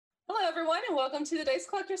everyone, and welcome to the Dice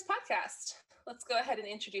Collectors Podcast. Let's go ahead and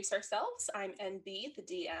introduce ourselves. I'm NB, the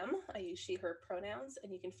DM. I use she, her pronouns,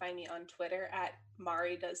 and you can find me on Twitter at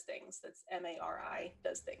Mari Does Things. That's M-A-R-I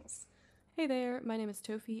Does Things. Hey there, my name is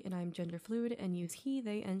Tofi, and I'm gender fluid and use he,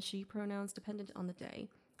 they, and she pronouns dependent on the day.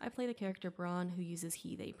 I play the character Braun, who uses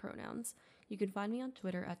he, they pronouns. You can find me on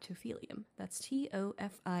Twitter at Tofilium. That's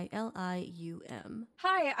Tofilium.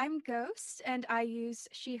 Hi, I'm Ghost, and I use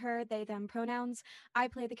she, her, they, them pronouns. I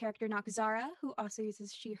play the character Nakazara, who also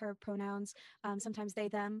uses she, her pronouns, sometimes they,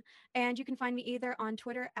 them. And you can find me either on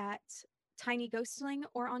Twitter at Tiny Ghostling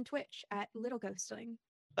or on Twitch at Little Ghostling.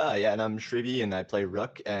 Yeah, and I'm Shrivi, and I play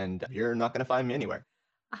Rook, and you're not going to find me anywhere.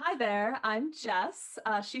 Hi there, I'm Jess,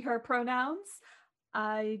 she, her pronouns.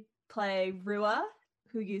 I play Rua,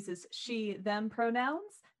 who uses she, them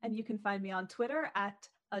pronouns, and you can find me on Twitter at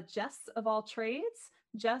a Jess of all trades,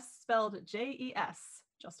 Jess spelled Jes,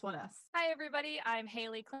 just one S. Hi everybody, I'm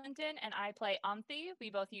Haley Clinton and I play Omthi. We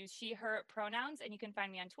both use she, her pronouns, and you can find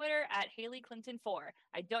me on Twitter at HaleyClinton4.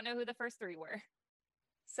 I don't know who the first three were.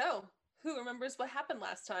 So, who remembers what happened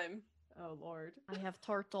last time? Oh Lord. I have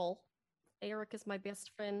Turtle. Eric is my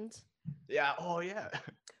best friend. Yeah, oh yeah.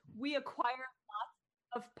 We acquired lots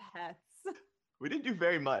of pets. We didn't do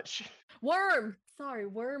very much. Worm! Sorry,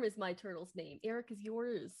 Worm is my turtle's name. Eric is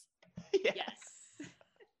yours. Yeah, Yes.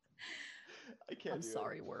 I can't. I'm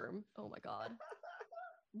sorry, Worm. Oh my god.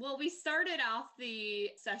 Well, we started off the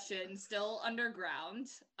session still underground.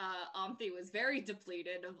 Omthi was very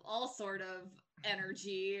depleted of all sort of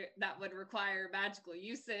energy that would require magical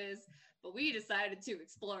uses, but we decided to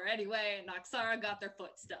explore anyway, and Noxara got their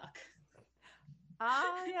foot stuck.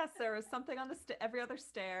 Yes, there was something on the every other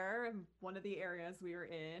stair in one of the areas we were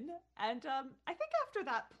in. And I think after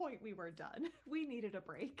that point we were done. We needed a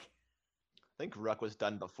break. I think Ruck was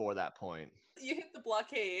done before that point. You hit the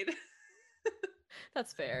blockade.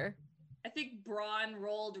 That's fair. I think Braun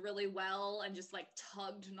rolled really well and just like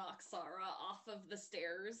tugged Noxara off of the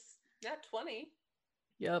stairs. Yeah, 20.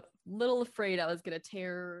 Yep. Little afraid I was gonna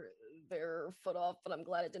tear their foot off, but I'm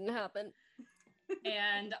glad it didn't happen.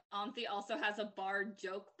 And Omthi also has a bard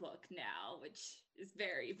joke book now, which is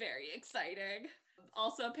very, very exciting.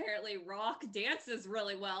 Also, apparently, Rock dances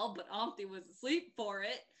really well, but Omthi was asleep for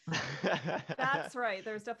it. That's right.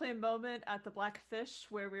 There was definitely a moment at the Blackfish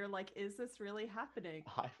where we were like, is this really happening?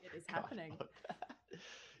 It is happening.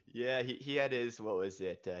 Yeah, he had his, what was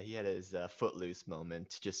it? He had his Footloose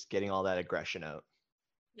moment, just getting all that aggression out.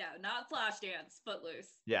 Yeah, not Flashdance,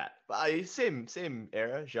 Footloose. Yeah, same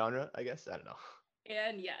era, genre, I guess. I don't know.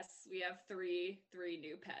 And yes, we have three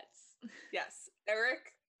new pets. Yes,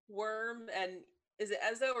 Eric, Worm, and is it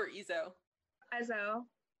Ezo or Ezo? Ezo.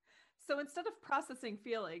 So instead of processing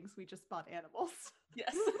feelings, we just bought animals.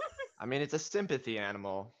 Yes. I mean, it's a sympathy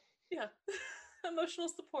animal. Yeah. Emotional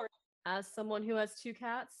support. As someone who has 2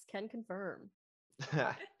 cats, can confirm.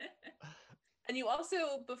 And you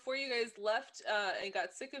also, before you guys left and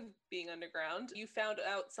got sick of being underground, you found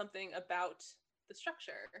out something about the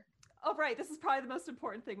structure. Oh, right. This is probably the most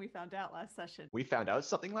important thing we found out last session. We found out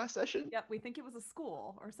something last session? Yep, we think it was a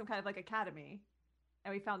school or some kind of like academy.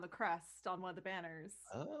 And we found the crest on one of the banners.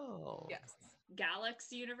 Oh. Yes.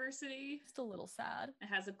 Galax University. Just a little sad. It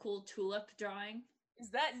has a cool tulip drawing. Is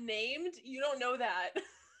that named? You don't know that.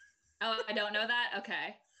 Oh, I don't know that?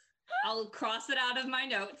 Okay. I'll cross it out of my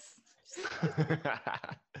notes. Just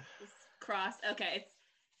cross. Okay.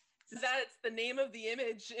 That's the name of the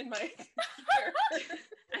image in my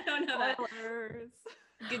I don't know that. Spoilers.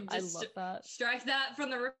 You could I just love that. strike that from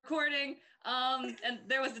the recording. And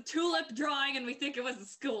there was a tulip drawing, and we think it was a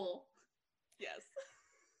school. Yes.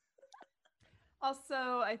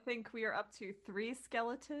 Also, I think we are up to 3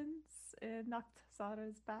 skeletons in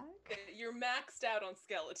Noxara's bag. You're maxed out on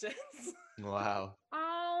skeletons. Wow.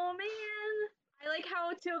 Oh man, I like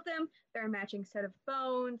how 2 of them, they're a matching set of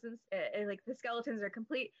bones, and like the skeletons are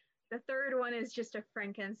complete. The third one is just a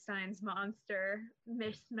Frankenstein's monster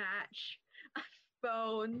mismatch of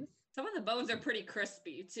bones. Some of the bones are pretty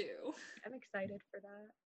crispy, too. I'm excited for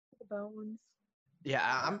that. The bones.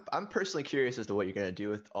 Yeah, I'm personally curious as to what you're gonna do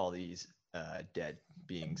with all these dead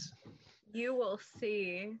beings. You will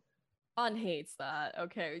see. Ron hates that.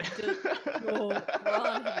 Okay.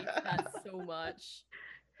 Ron hates that so much.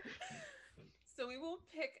 So we will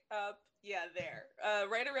pick up, there.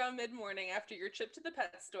 Right around mid-morning after your trip to the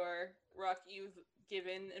pet store, Rock, you've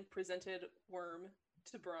given and presented Worm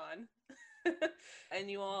to Braun.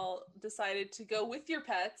 And you all decided to go with your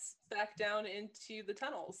pets back down into the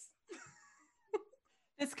tunnels.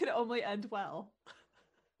 This could only end well.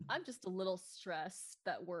 I'm just a little stressed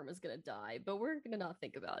that Worm is gonna die, but we're gonna not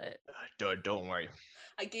think about it. Don't worry.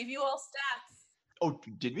 I gave you all stats. Oh,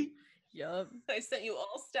 did we? Yup. I sent you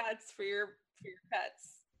all stats for your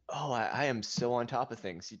pets. Oh, I am so on top of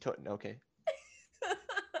things. Okay.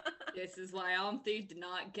 This is why Omthi did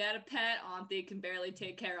not get a pet. Omthi can barely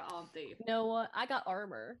take care of Omthi. You know what? I got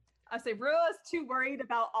armor. I say Rua's too worried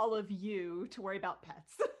about all of you to worry about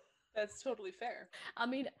pets. That's totally fair. I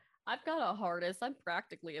mean, I've got a harness. I'm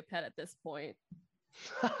practically a pet at this point.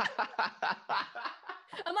 Am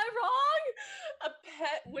I wrong? A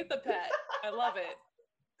pet with a pet. I love it.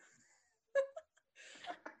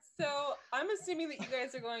 So I'm assuming that you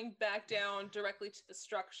guys are going back down directly to the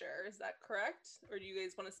structure. Is that correct? Or do you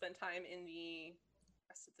guys want to spend time in the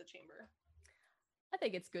rest of the chamber? I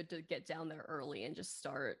think it's good to get down there early and just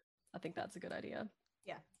start. I think that's a good idea.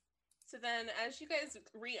 So then as you guys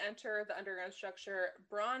re-enter the underground structure,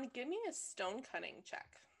 Braun, give me a stone cutting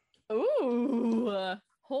check. Ooh,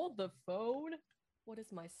 hold the phone. What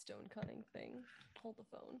is my stone cutting thing? Hold the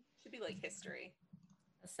phone. Should be like history.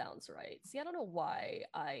 That sounds right. See, I don't know why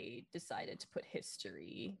I decided to put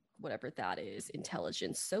history, whatever that is,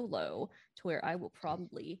 intelligence so low to where I will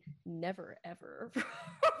probably never ever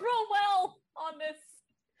roll well on this.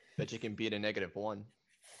 Bet you can beat a -1.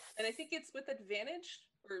 And I think it's with advantage,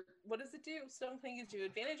 or what does it do? Stone cutting gives you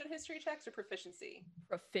advantage on history checks or proficiency?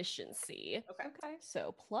 Proficiency. Okay. Okay.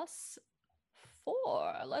 So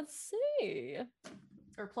 +4. Let's see.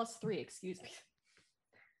 Or +3, excuse me.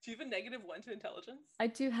 Do you have a -1 to intelligence? I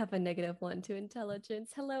do have a -1 to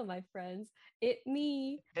intelligence. Hello, my friends. It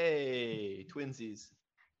me. Hey, twinsies.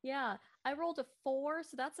 Yeah, I rolled a 4,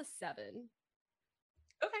 so that's a 7.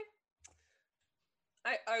 Okay.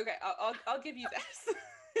 I'll give you this.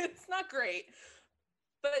 It's not great,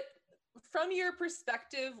 but from your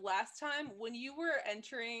perspective last time, when you were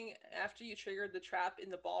entering after you triggered the trap in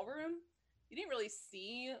the ballroom, you didn't really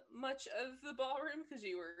see much of the ballroom because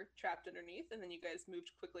you were trapped underneath, and then you guys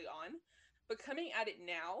moved quickly on. But coming at it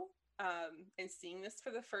now, and seeing this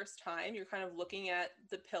for the first time, you're kind of looking at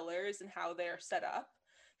the pillars and how they are set up.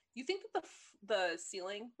 You think that the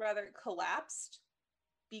ceiling rather collapsed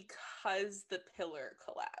because the pillar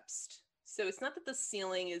collapsed. So it's not that the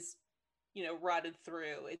ceiling is, rotted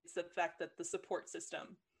through. It's the fact that the support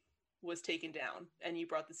system was taken down, and you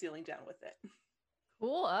brought the ceiling down with it.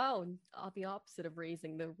 Cool. Oh, the opposite of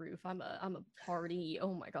raising the roof. I'm a party.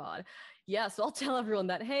 Oh my god. Yeah, so I'll tell everyone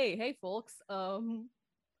that hey folks, the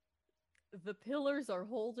pillars are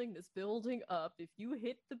holding this building up. If you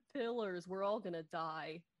hit the pillars, we're all gonna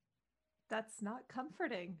die. That's not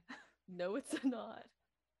comforting. No, it's not.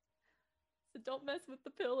 So don't mess with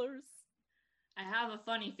the pillars. I have a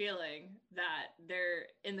funny feeling that they're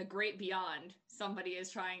in the great beyond. Somebody is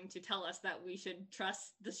trying to tell us that we should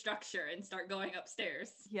trust the structure and start going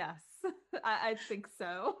upstairs. Yes, I think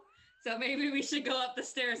so. So maybe we should go up the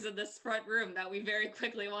stairs in this front room that we very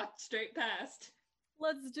quickly walked straight past.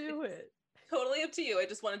 Let's do it. Totally up to you. I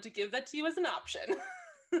just wanted to give that to you as an option.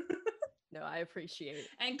 No, I appreciate it.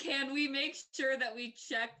 And can we make sure that we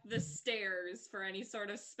check the stairs for any sort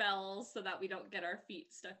of spells so that we don't get our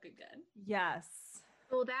feet stuck again? Yes.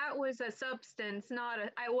 Well, that was a substance, not a.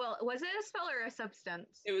 Was it a spell or a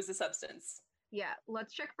substance? It was a substance. Yeah,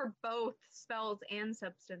 let's check for both spells and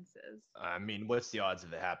substances. I mean, what's the odds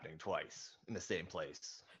of it happening twice in the same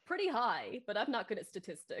place? Pretty high, but I'm not good at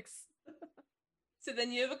statistics. So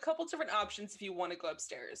then you have a couple different options if you want to go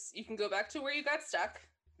upstairs. You can go back to where you got stuck,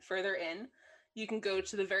 further in. You can go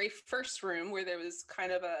to the very first room where there was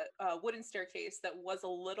kind of a wooden staircase that was a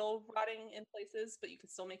little rotting in places, but you can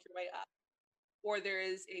still make your way up. Or there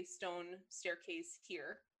is a stone staircase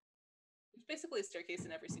here. It's basically a staircase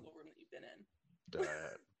in every single room that you've been in.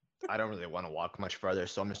 I don't really want to walk much farther,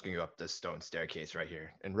 so I'm just going to go up this stone staircase right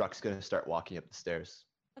here. And Ruck's going to start walking up the stairs.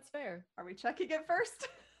 That's fair. Are we checking it first?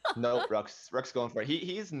 Nope, Ruck's going for it.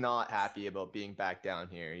 He's not happy about being back down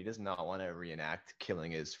here. He does not want to reenact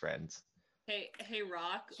killing his friends. Hey,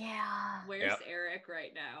 Rock. Yeah. Where's Yep. Eric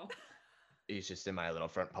right now? He's just in my little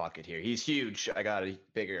front pocket here. He's huge. I got a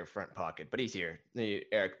bigger front pocket, but he's here.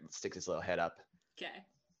 Eric sticks his little head up. Okay.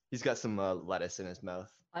 He's got some lettuce in his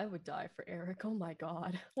mouth. I would die for Eric. Oh my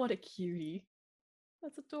god. What a cutie.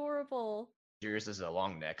 That's adorable. Yours is a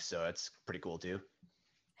long neck, so it's pretty cool too.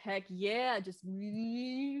 Heck yeah. Just.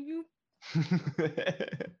 I'm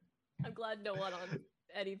glad no one on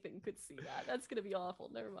anything could see that. That's going to be awful.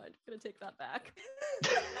 Never mind. I'm going to take that back.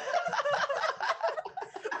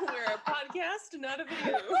 We're a podcast, not a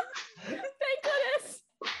video. Thank goodness.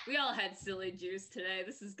 We all had silly juice today.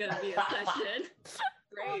 This is gonna be a session.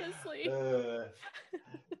 Great. Honestly.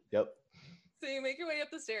 Yep. So you make your way up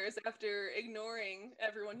the stairs after ignoring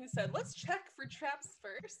everyone who said, let's check for traps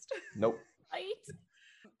first. Nope. Right?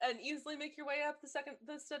 And easily make your way up the set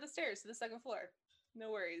of stairs to the second floor. No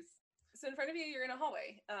worries. So in front of you, you're in a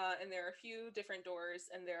hallway, and there are a few different doors,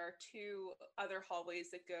 and there are two other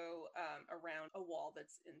hallways that go around a wall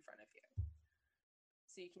that's in front of you.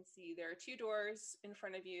 So you can see there are two doors in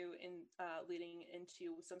front of you leading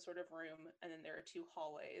into some sort of room, and then there are two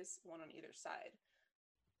hallways, one on either side.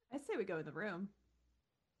 I say we go in the room.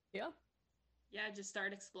 Yeah. Yeah, just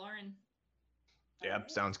start exploring. Yep,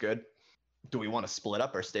 Alright. sounds good. Do we want to split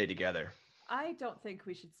up or stay together? I don't think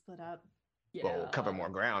we should split up. Yeah. Well, we'll cover more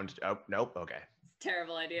ground. Oh, nope. Okay.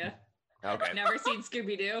 Terrible idea. Okay. Never seen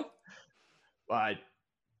Scooby-Doo?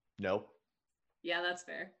 Nope. Yeah, that's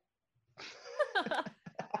fair.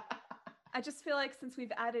 I just feel like since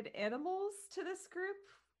we've added animals to this group,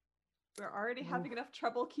 we're already having enough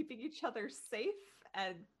trouble keeping each other safe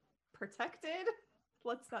and protected.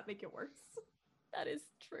 Let's not make it worse. That is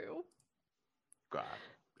true. God.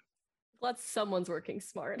 Glad someone's working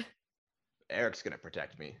smart. Eric's gonna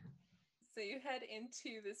protect me. So you head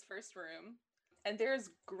into this first room, and there's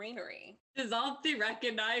greenery. Does Omthi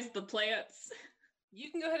recognize the plants? You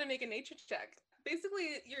can go ahead and make a nature check. Basically,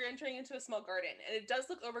 you're entering into a small garden, and it does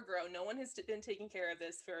look overgrown. No one has been taking care of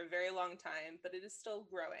this for a very long time, but it is still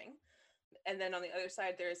growing. And then on the other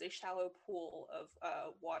side, there is a shallow pool of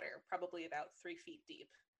water, probably about 3 feet deep.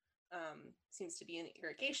 Seems to be an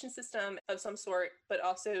irrigation system of some sort, but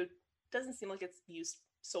also doesn't seem like it's used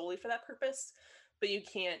solely for that purpose, but you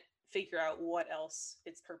can't figure out what else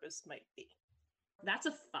its purpose might be. That's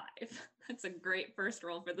a 5. That's a great first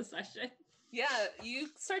roll for the session. Yeah, you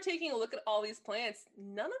start taking a look at all these plants.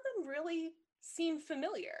 None of them really seem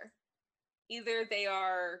familiar. Either they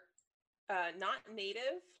are not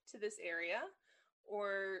native to this area,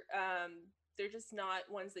 or they're just not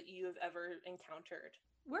ones that you have ever encountered.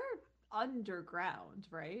 We're underground,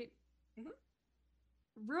 right? Mhm.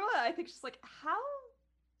 Rua, I think she's like, how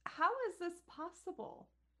is this possible?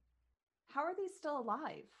 How are these still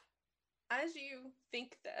alive? As you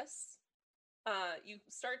think this, you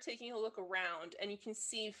start taking a look around, and you can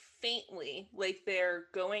see faintly, like they're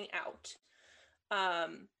going out.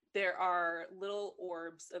 There are little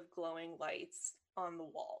orbs of glowing lights on the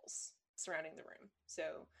walls surrounding the room.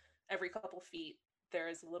 So every couple feet, there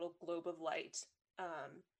is a little globe of light.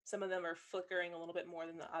 Some of them are flickering a little bit more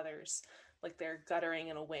than the others, like they're guttering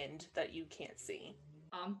in a wind that you can't see.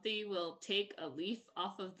 Omthi will take a leaf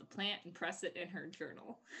off of the plant and press it in her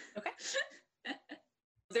journal. Okay.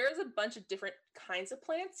 There's a bunch of different kinds of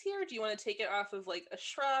plants here. Do you want to take it off of like a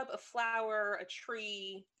shrub, a flower, a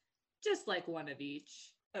tree? Just like one of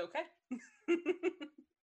each. Okay.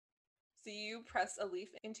 So you press a leaf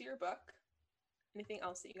into your book. Anything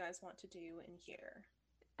else that you guys want to do in here?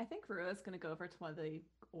 I think Rua's gonna go over to one of the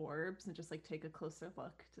orbs and just like take a closer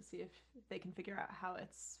look to see if they can figure out how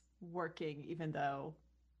it's working, even though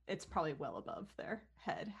it's probably well above their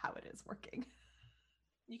head how it is working.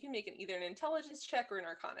 You can make either an intelligence check or an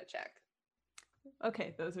arcana check.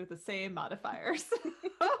 Okay, those are the same modifiers.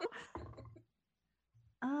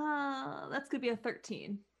 That's gonna be a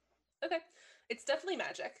 13. Okay. It's definitely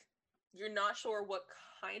magic. You're not sure what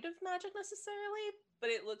kind of magic necessarily, but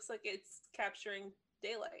it looks like it's capturing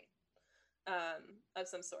daylight of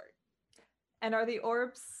some sort. And are the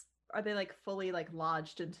orbs, are they like fully like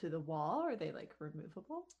lodged into the wall? Or are they like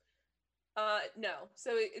removable? No.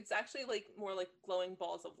 So it's actually like more like glowing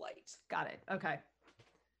balls of light. Got it. Okay.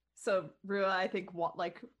 So Rua, I think,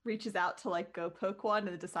 like reaches out to like go poke one and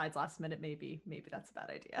then decides last minute maybe that's a bad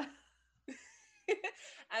idea.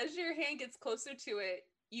 As your hand gets closer to it,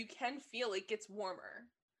 you can feel it gets warmer.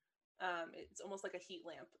 It's almost like a heat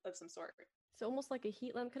lamp of some sort. So almost like a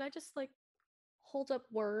heat lamp. Can I just like hold up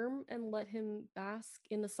Worm and let him bask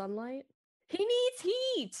in the sunlight? He needs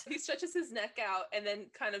heat. He stretches his neck out and then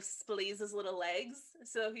kind of splays his little legs.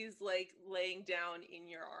 So he's like laying down in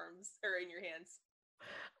your arms or in your hands.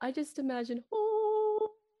 I just imagine,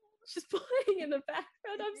 oh, just playing in the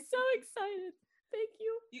background. I'm so excited. Thank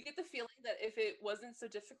you. You get the feeling that if it wasn't so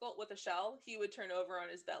difficult with a shell, he would turn over on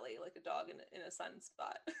his belly like a dog in a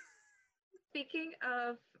sunspot. Speaking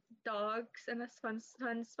of dogs in a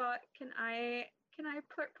sunspot, can I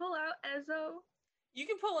pull out Ezo? You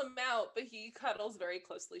can pull him out, but he cuddles very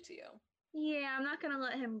closely to you. Yeah, I'm not gonna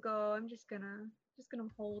let him go. I'm just gonna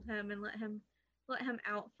hold him and let him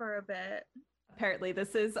out for a bit. Apparently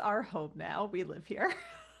this is our home now. We live here.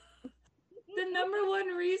 The number one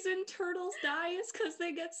reason turtles die is because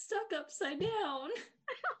they get stuck upside down.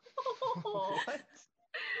 What?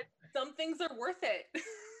 Some things are worth it.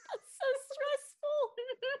 That's so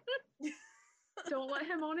stressful. Don't let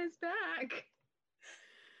him on his back.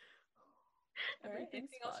 All right. Everything's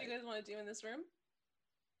Anything else you fine. guys want to do in this room?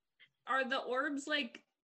 Are the orbs like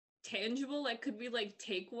tangible? Like, could we like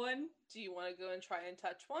take one? Do you want to go and try and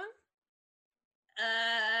touch one?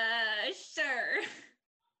 Sure.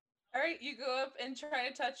 All right, you go up and try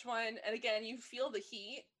to touch one, and again, you feel the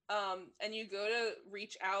heat, and you go to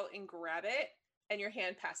reach out and grab it, and your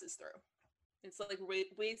hand passes through. It's like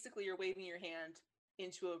basically you're waving your hand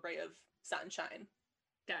into a ray of sunshine.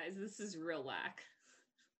 Guys, this is real whack.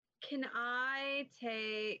 Can I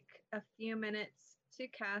take a few minutes to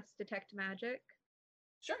cast Detect Magic?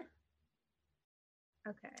 Sure.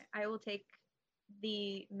 Okay, I will take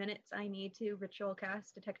the minutes I need to ritual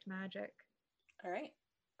cast Detect Magic. All right.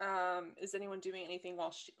 Is anyone doing anything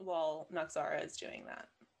while Noxara is doing that?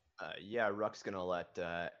 Yeah, Ruck's gonna let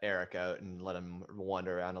Eric out and let him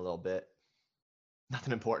wander around a little bit.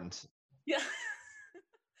 Nothing important. Yeah.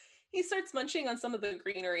 He starts munching on some of the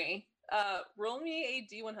greenery. Roll me a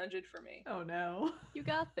D100 for me. Oh no. You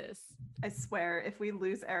got this. I swear, if we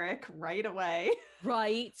lose Eric right away.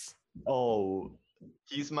 Right. Oh,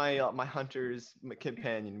 he's my hunter's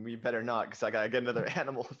companion. We better not, because I gotta get another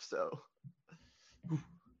animal. So,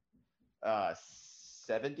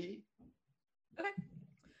 70. Okay.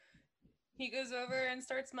 He goes over and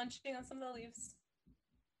starts munching on some of the leaves.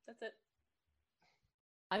 That's it.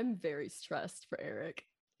 I'm very stressed for Eric.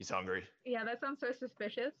 He's hungry. Yeah, that sounds so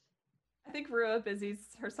suspicious. I think Rua busies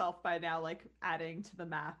herself by now, like adding to the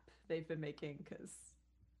map they've been making, because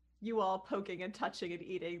you all poking and touching and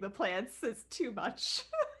eating the plants is too much.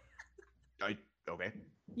 Okay.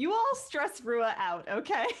 You all stress Rua out,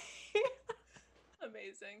 okay?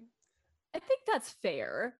 Amazing. I think that's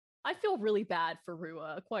fair. I feel really bad for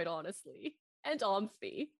Rua, quite honestly. And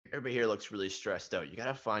Omthi. Everybody here looks really stressed out. You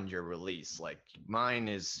gotta find your release. Like mine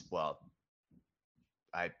is, well,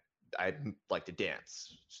 I like to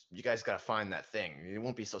dance. You guys gotta find that thing. You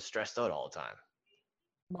won't be so stressed out all the time.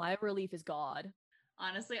 My relief is God.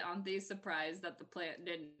 Honestly, Auntie's surprised that the plant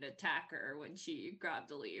didn't attack her when she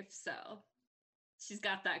grabbed a leaf, so she's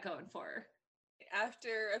got that going for her.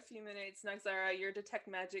 After a few minutes, Noxara, your detect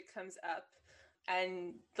magic comes up,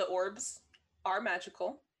 and the orbs are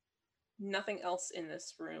magical. Nothing else in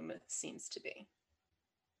this room seems to be.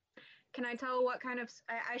 Can I tell what kind of...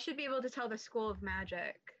 I should be able to tell the school of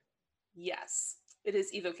magic. Yes, it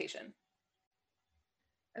is evocation.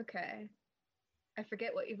 Okay. I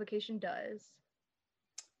forget what evocation does.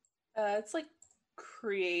 It's like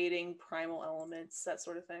creating primal elements, that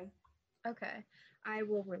sort of thing. Okay. I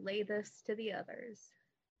will relay this to the others.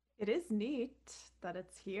 It is neat that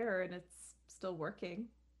it's here and it's still working.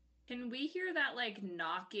 Can we hear that like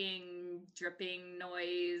knocking, dripping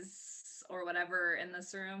noise or whatever in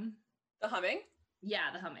this room? The humming?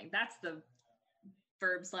 Yeah, the humming. That's the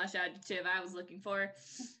verb/adjective I was looking for.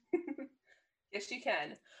 Yes, you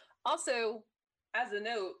can. Also, as a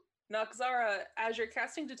note, Noxara, as you're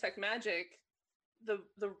casting Detect Magic, the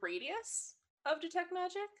radius of Detect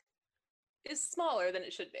Magic is smaller than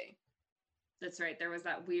it should be. That's right. There was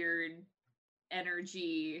that weird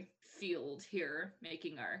energy field here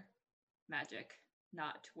making our magic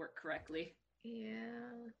not work correctly.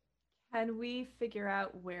 Yeah. Can we figure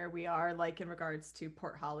out where we are, like in regards to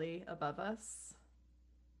Port Holly above us?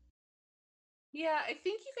 Yeah, I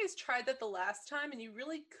think you guys tried that the last time and you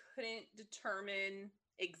really couldn't determine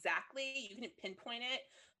exactly. You couldn't pinpoint it,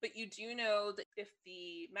 but you do know that if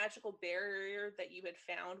the magical barrier that you had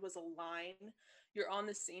found was a line, you're on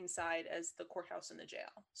the same side as the courthouse and the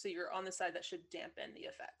jail. So you're on the side that should dampen the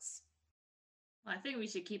effects. Well, I think we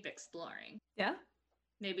should keep exploring. Yeah?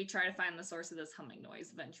 Maybe try to find the source of this humming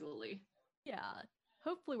noise eventually. Yeah.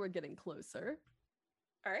 Hopefully we're getting closer.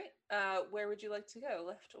 All right. Where would you like to go?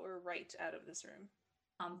 Left or right out of this room?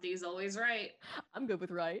 Auntie's always right. I'm good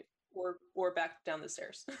with right. Or back down the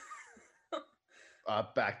stairs.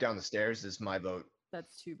 Back down the stairs is my vote.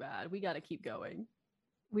 That's too bad. We gotta keep going.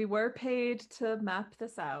 We were paid to map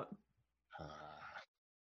this out.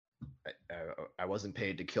 I wasn't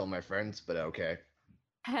paid to kill my friends, but okay.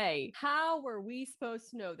 Hey, how were we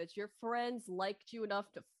supposed to know that your friends liked you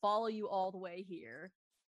enough to follow you all the way here?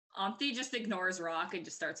 Auntie just ignores Rock and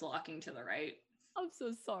just starts walking to the right. I'm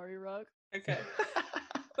so sorry, Rock. Okay.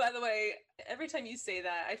 By the way, every time you say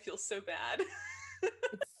that, I feel so bad.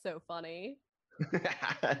 It's so funny.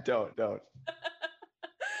 Don't.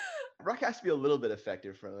 Rock has to be a little bit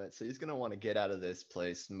affected from it, so he's gonna want to get out of this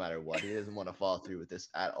place no matter what. He doesn't want to follow through with this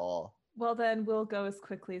at all. Well, then we'll go as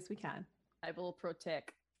quickly as we can. I will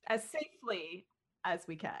protect. As safely as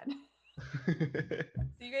we can. So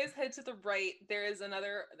you guys head to the right. There is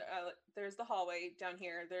another, there's the hallway down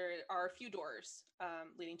here. There are a few doors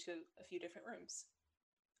leading to a few different rooms.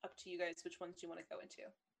 Up to you guys which ones you want to go into.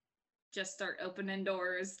 Just start opening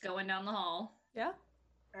doors, going down the hall. Yeah?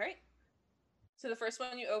 All right. So the first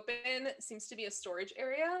one you open seems to be a storage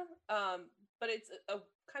area. but it's a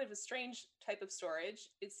kind of a strange type of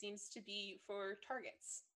storage. It seems to be for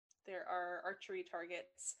targets. There are archery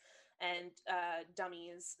targets and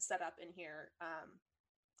dummies set up in here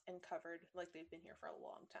and covered like they've been here for a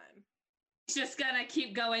long time. It's just gonna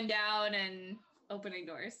keep going down and opening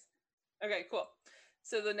doors. Okay, cool.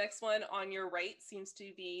 So the next one on your right seems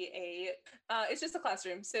to be it's just a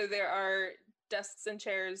classroom. So there are desks and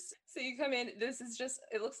chairs. So you come in, this is just,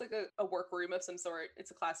 it looks like a workroom of some sort. It's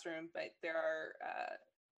a classroom, but there are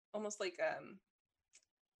almost like, I'm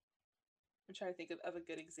trying to think of a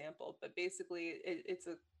good example, but basically it's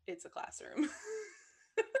a classroom.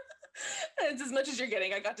 It's as much as you're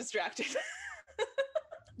getting. I got distracted.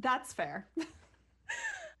 That's fair.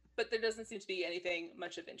 But there doesn't seem to be anything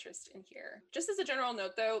much of interest in here. Just as a general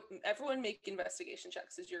note, though, everyone make investigation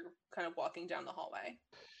checks as you're kind of walking down the hallway.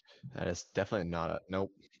 That is definitely not a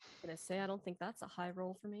nope. I'm gonna say I don't think that's a high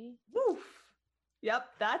roll for me. Woof. Yep,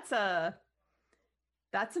 that's an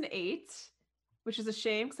 8, which is a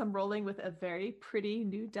shame because I'm rolling with a very pretty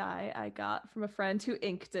new die I got from a friend who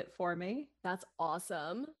inked it for me. That's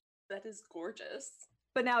awesome. That is gorgeous.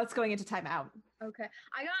 But now it's going into timeout. Okay.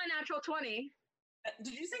 I got a natural 20.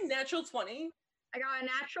 Did you say natural 20? I got a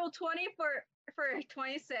natural 20 for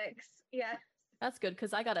 26. Yeah. That's good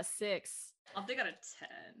because I got a 6. They got a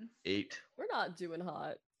 10. 8. We're not doing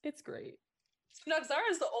hot. It's great.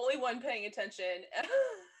 Noxara is the only one paying attention.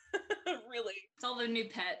 Really. It's all the new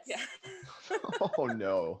pets. Yeah. Oh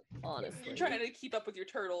no. Honestly. You're trying to keep up with your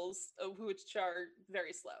turtles, which are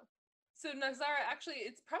very slow. So Noxara, actually,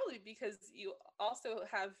 it's probably because you also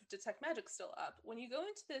have Detect Magic still up. When you go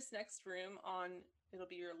into this next room it'll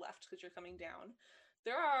be your left because you're coming down,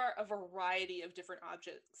 there are a variety of different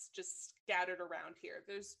objects just scattered around here.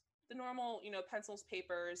 There's the normal, pencils,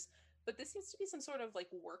 papers, but this seems to be some sort of like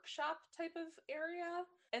workshop type of area.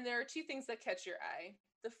 And there are 2 things that catch your eye.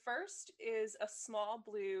 The first is a small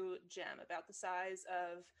blue gem about the size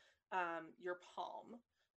of your palm,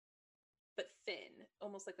 but thin,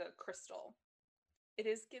 almost like a crystal. It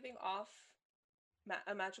is giving off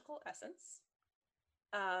a magical essence.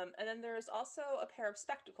 And then there's also a pair of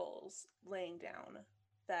spectacles laying down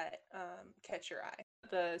that catch your eye.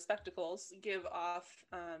 The spectacles give off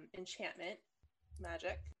enchantment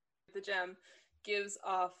magic. The gem gives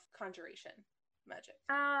off conjuration magic.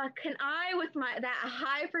 Can I, with that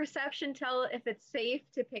high perception, tell if it's safe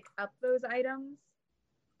to pick up those items?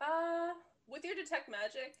 With your detect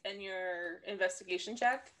magic and your investigation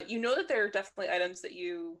check, you know that there are definitely items that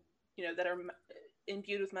that are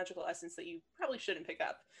imbued with magical essence that you probably shouldn't pick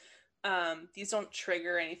up. These don't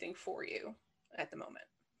trigger anything for you at the moment.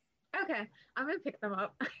 Okay, I'm gonna pick them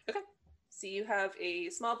up. Okay. So you have a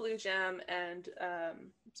small blue gem and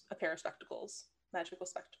a pair of spectacles, magical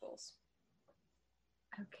spectacles.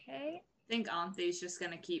 Okay. I think Anthe's just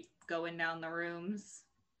gonna keep going down the rooms.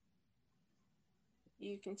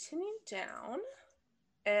 You continue down,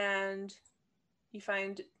 and you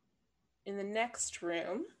find in the next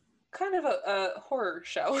room kind of a horror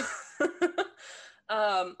show.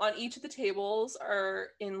 On each of the tables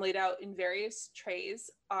laid out in various trays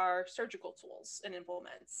are surgical tools and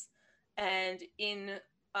implements. And in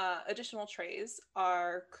additional trays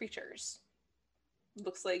are creatures.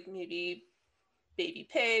 Looks like maybe baby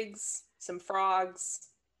pigs, some frogs.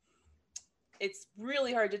 It's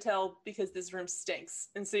really hard to tell because this room stinks.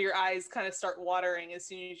 And so your eyes kind of start watering as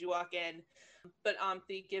soon as you walk in. But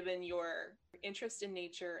Omthi, given your interest in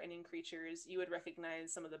nature and in creatures, you would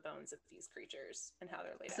recognize some of the bones of these creatures and how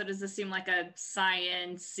they're laid out. So does this seem like a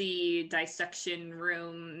science-y dissection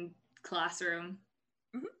room, classroom?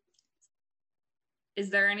 Mm-hmm.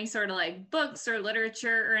 Is there any sort of like books or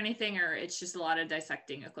literature or anything, or it's just a lot of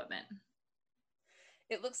dissecting equipment?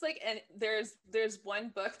 It looks like, and there's one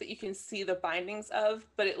book that you can see the bindings of,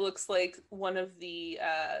 but it looks like one of the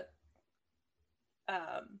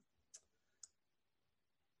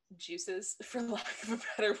juices, for lack of a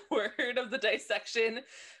better word, of the dissection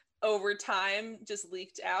over time just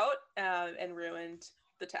leaked out and ruined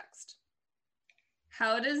the text.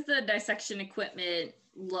 How does the dissection equipment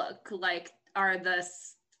look? Like, are the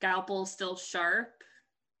scalpels still sharp?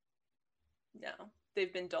 No,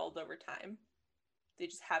 they've been dulled over time. They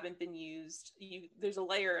just haven't been used. There's a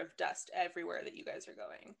layer of dust everywhere that you guys are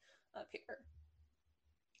going up here.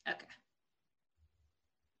 Okay.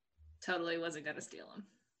 Totally wasn't gonna steal them.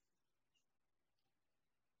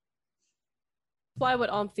 Why would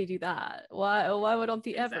Omthi do that? Why would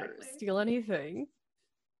Omthi ever Exactly. steal anything?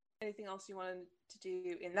 Anything else you wanted to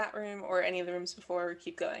do in that room or any of the rooms before we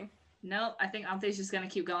keep going? No, I think Anthe's just gonna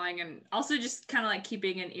keep going, and also just kind of like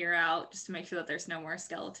keeping an ear out just to make sure that there's no more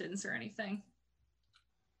skeletons or anything.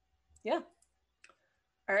 Yeah.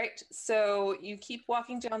 All right, so you keep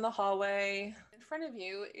walking down the hallway. In front of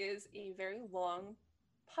you is a very long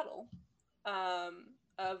puddle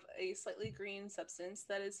of a slightly green substance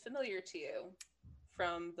that is familiar to you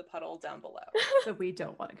from the puddle down below. So we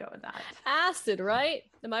don't want to go in that. Acid, right?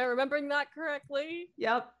 Am I remembering that correctly?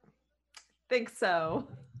 Yep. Think so.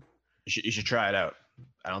 You should try it out.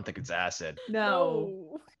 I don't think it's acid.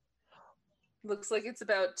 No. Looks like it's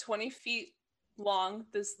about 20 feet long,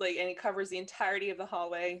 and it covers the entirety of the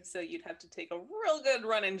hallway, so you'd have to take a real good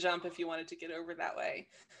run and jump if you wanted to get over that way.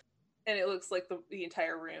 And it looks like the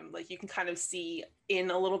entire room, like you can kind of see in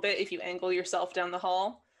a little bit if you angle yourself down the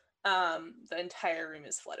hall. The entire room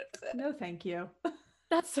is flooded with it. No, thank you.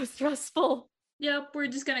 That's so stressful. Yep, we're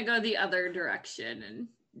just gonna go the other direction and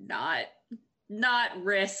not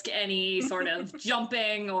risk any sort of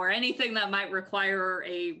jumping or anything that might require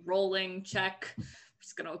a rolling check. We're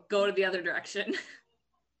just gonna go to the other direction.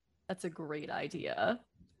 That's a great idea.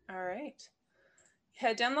 All right.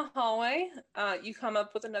 Head down the hallway. You come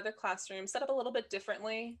up with another classroom, set up a little bit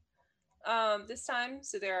differently this time.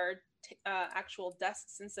 So there are actual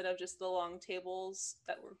desks instead of just the long tables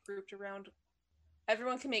that were grouped around.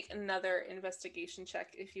 Everyone can make another investigation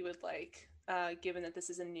check if you would like, given that this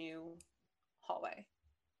is a new hallway.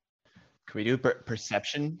 Can we do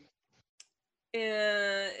perception?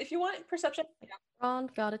 If you want perception. Yeah.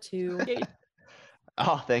 Ron got a 2.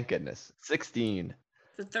 Oh, thank goodness. 16.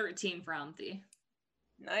 It's a 13 for Auntie.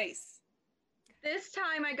 Nice. This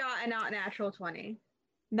time I got a not natural 20.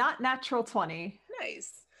 Not natural 20.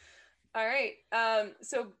 Nice. All right.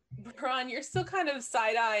 So, Ron, you're still kind of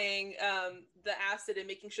side-eyeing the acid and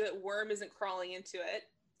making sure that Worm isn't crawling into it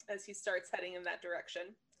as he starts heading in that direction.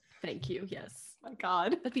 Thank you, yes. My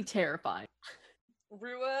God. That'd be terrifying.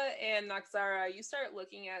 Rua and Noxara, you start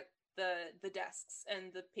looking at the desks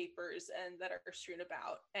and the papers and that are strewn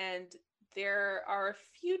about, and there are a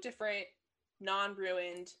few different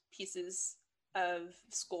non-ruined pieces of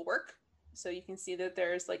schoolwork. So you can see that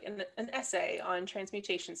there's like an essay on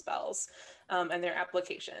transmutation spells and their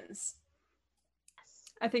applications.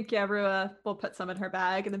 I think, yeah, Rua will put some in her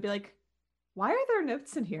bag and then be like, why are there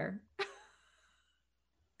notes in here?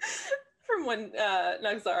 From when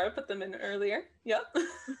Noxara put them in earlier. Yep.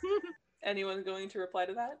 Anyone going to reply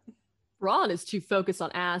to that? Ron is too focused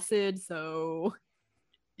on acid, so...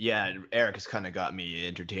 Yeah, Eric has kind of got me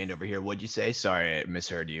entertained over here. What'd you say? Sorry, I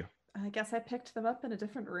misheard you. I guess I picked them up in a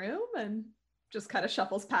different room and just kind of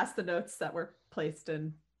shuffles past the notes that were placed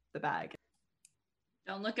in the bag.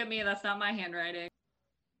 Don't look at me, that's not my handwriting.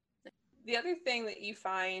 The other thing that you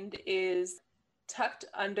find is tucked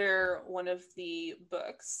under one of the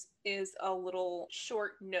books is a little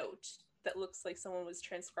short note that looks like someone was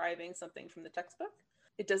transcribing something from the textbook.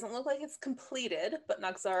 It doesn't look like it's completed, but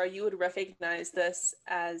Noxara, you would recognize this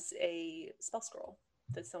as a spell scroll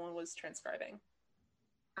that someone was transcribing.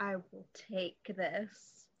 I will take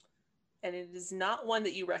this. And it is not one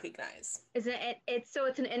that you recognize. Isn't it? It's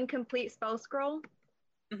an incomplete spell scroll?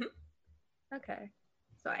 Mhm. Okay.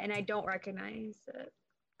 So, and I don't recognize it.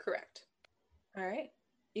 Correct. All right.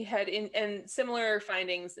 You head in, and similar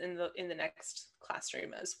findings in the next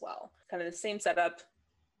classroom as well. Kind of the same setup,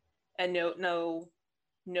 and no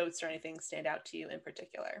notes or anything stand out to you in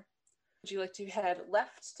particular. Would you like to head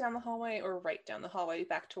left down the hallway or right down the hallway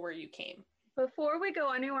back to where you came? Before we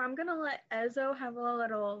go anywhere, I'm gonna let Ezo have a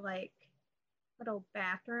little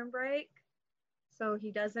bathroom break, so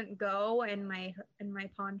he doesn't go in my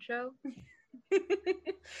poncho.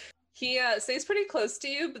 He stays pretty close to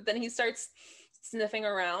you, but then he starts sniffing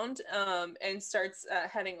around and starts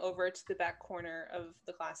heading over to the back corner of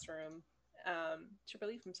the classroom to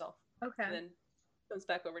relieve himself. Okay. And then comes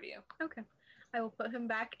back over to you. Okay. I will put him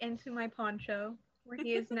back into my poncho where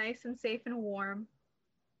he is nice and safe and warm.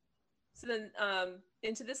 So then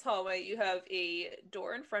into this hallway, you have a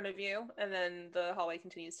door in front of you, and then the hallway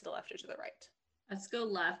continues to the left or to the right. Let's go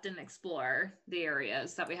left and explore the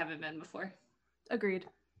areas that we haven't been before. Agreed.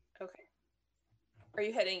 Okay. Are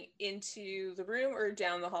you heading into the room or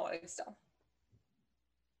down the hallway still?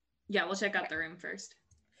 Yeah, we'll check out the room first.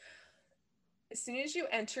 As soon as you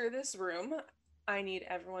enter this room, I need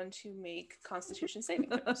everyone to make Constitution saving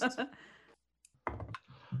throws.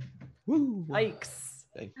 Woo! Yikes.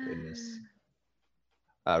 Thank goodness.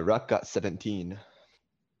 Ruck got 17.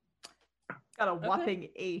 Got a whopping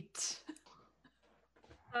 8.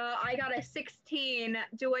 I got a 16.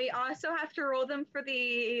 Do we also have to roll them for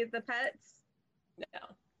the pets?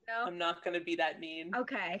 No, No? I'm not going to be that mean.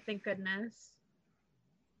 Okay, thank goodness.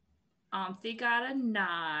 Auntie got a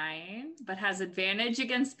 9, but has advantage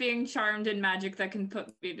against being charmed in magic that can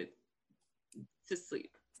put me to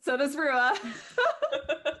sleep. So does Rua.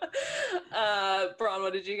 Braun,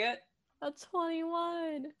 what did you get? A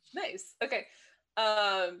 21. Nice. Okay.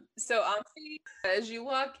 So Auntie, as you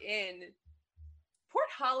walk in, Port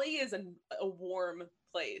Holly is a warm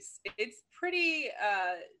place. It's pretty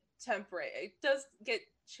temperate. It does get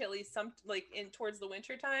chilly some in towards the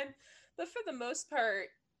winter time, but for the most part,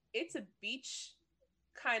 it's a beach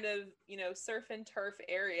kind of, surf and turf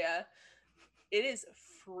area. It is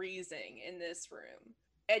freezing in this room.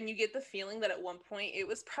 And you get the feeling that at one point it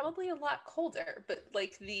was probably a lot colder, but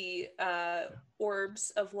like the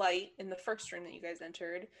orbs of light in the first room that you guys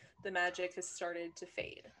entered, the magic has started to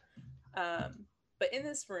fade. But in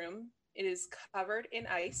this room, it is covered in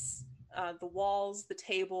ice. The walls, the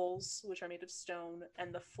tables, which are made of stone,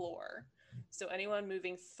 and the floor. So anyone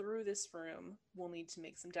moving through this room will need to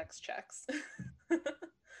make some dex checks.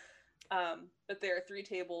 But there are 3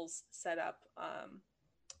 tables set up,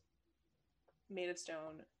 made of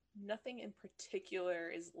stone. Nothing in particular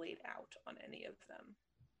is laid out on any of them.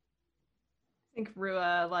 I think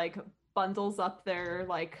Rua bundles up their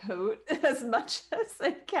coat as much as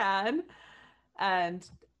they can and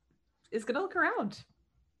is gonna look around.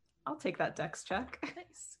 I'll take that dex check.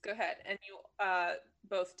 Nice. Go ahead. And you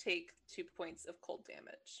both take 2 points of cold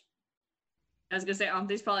damage. I was gonna say,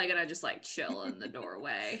 Auntie's probably gonna just chill in the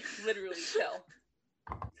doorway. Literally chill.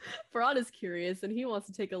 Braun is curious and he wants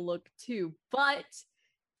to take a look too, but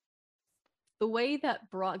the way that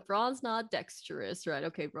Braun's not dexterous, right?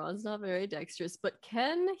 Okay, Braun's not very dexterous, but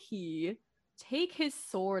can he take his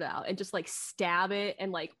sword out and just stab it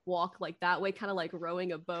and walk that way, kind of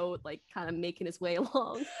rowing a boat, kind of making his way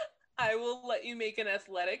along? I will let you make an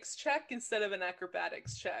athletics check instead of an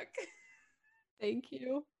acrobatics check. Thank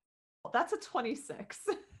you. That's a 26.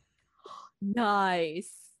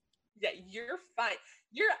 Nice. Yeah, you're fine.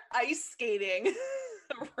 You're ice skating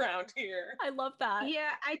around here. I love that. Yeah,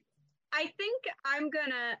 I think I'm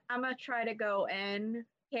gonna try to go in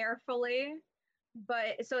carefully,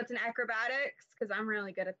 but so it's an acrobatics because I'm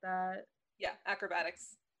really good at that. Yeah,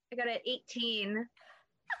 acrobatics. I got an 18.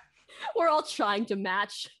 We're all trying to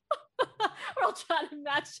match. We're all trying to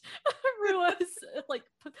match Rua's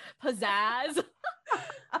pizzazz.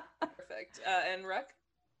 Perfect. And Ruck?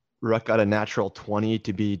 Ruck got a natural 20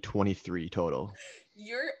 to be 23 total.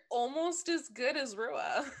 You're almost as good as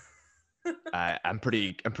Rua. I'm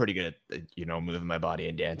pretty good at moving my body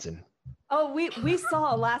and dancing. Oh, we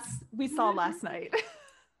saw last night.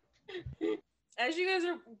 As you guys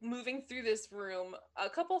are moving through this room, a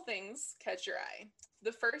couple things catch your eye.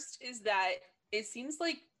 The first is that it seems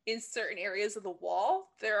like in certain areas of the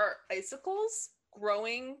wall there are icicles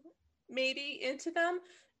growing maybe into them,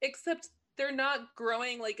 except they're not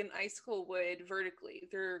growing like an icicle would vertically.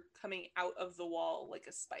 They're coming out of the wall like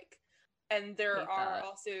a spike. And there are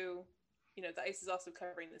also, the ice is also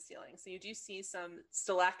covering the ceiling. So you do see some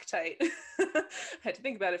stalactite. I had to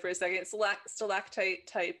think about it for a second. Stalactite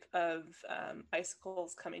type of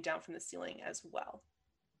icicles coming down from the ceiling as well.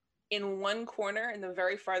 In one corner, in the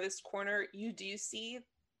very farthest corner, you do see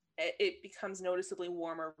it becomes noticeably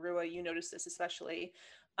warmer. Rua, you notice this especially.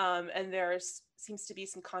 And there seems to be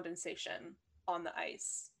some condensation on the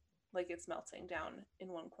ice, like it's melting down in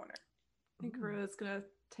one corner. I think Rua's gonna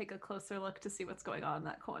take a closer look to see what's going on in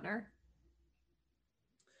that corner.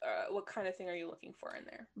 What kind of thing are you looking for in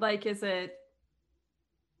there? Is it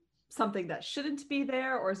something that shouldn't be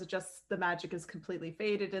there, or is it just the magic is completely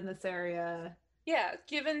faded in this area? Yeah,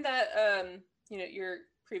 given that your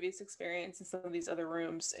previous experience in some of these other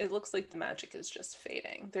rooms, it looks like the magic is just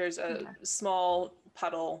fading. There's a small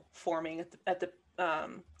puddle forming at the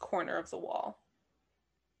corner of the wall.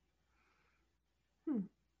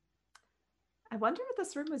 I wonder what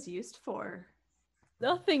this room was used for.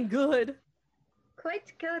 Nothing good.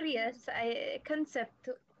 Quite curious concept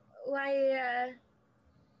why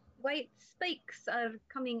white spikes are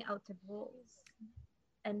coming out of walls.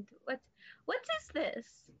 And what is this?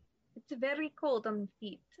 It's very cold on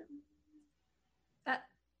feet.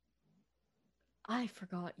 I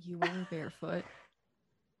forgot you were barefoot.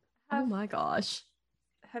 Oh my gosh.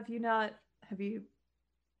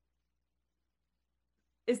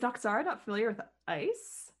 Is Noxara not familiar with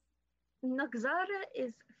ice? Noxara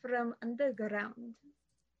is from underground.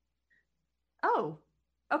 Oh,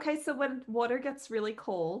 okay. So when water gets really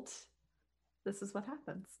cold, this is what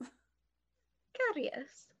happens.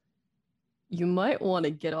 Curious. You might want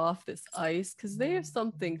to get off this ice because they have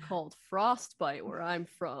something called frostbite where I'm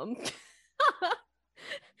from.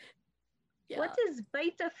 Yeah. What is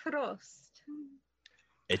Beta Frost?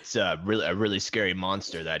 It's a really scary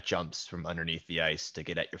monster that jumps from underneath the ice to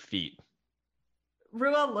get at your feet.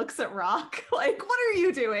 Rua looks at Rock like, what are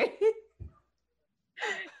you doing?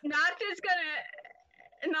 Nocta's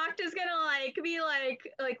gonna like be like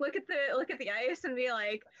look at the ice and be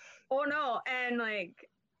like, oh no, and like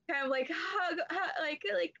kind of like hug like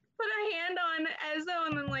put a hand on Ezo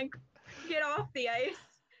and then like get off the ice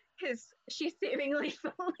because she seemingly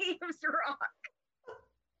believes Rock.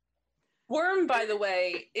 Worm, by the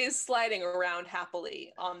way, is sliding around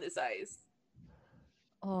happily on this ice.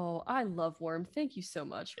 Oh, I love Worm. Thank you so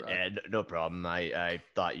much, Rook. No problem. I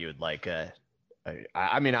thought you would like I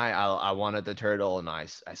wanted the turtle and I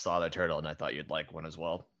saw the turtle and I thought you'd like one as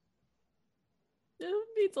well. It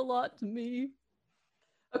means a lot to me.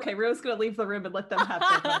 Okay, Rua's gonna leave the room and let them have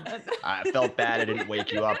their moment. I felt bad I didn't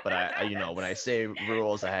wake you up, but I when I say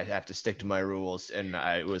rules, I have to stick to my rules, and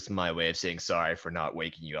it was my way of saying sorry for not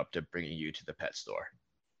waking you up to bringing you to the pet store.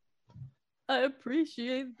 I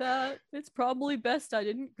appreciate that. It's probably best I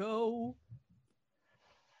didn't go.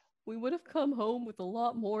 We would have come home with a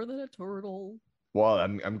lot more than a turtle. Well,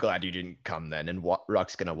 I'm glad you didn't come then, and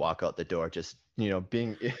Rock's gonna walk out the door, just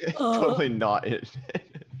being totally not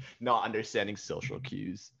understanding social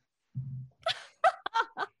cues.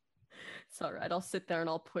 It's all right. I'll sit there and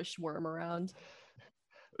I'll push Worm around.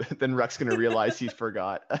 Then Rock's gonna realize he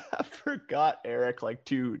forgot Eric like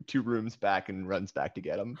two rooms back and runs back to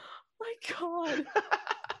get him. My God.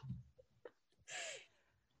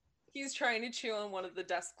 He's trying to chew on one of the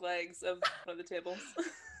desk legs of one of the tables.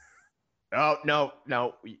 Oh,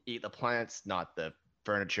 no. We eat the plants, not the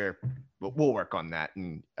furniture. We'll work on that.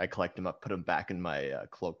 And I collect him up, put him back in my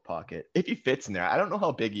cloak pocket. If he fits in there. I don't know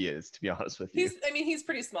how big he is, to be honest with you. He's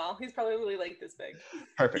pretty small. He's probably like this big.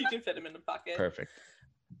 Perfect. You can fit him in the pocket. Perfect.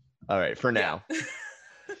 All right, for now.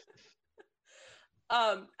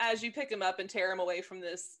 Yeah. As you pick him up and tear him away from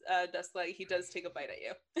this desk leg, he does take a bite at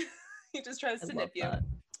you. He just tries to nip you. That.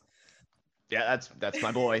 Yeah, that's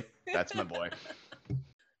my boy. That's my boy.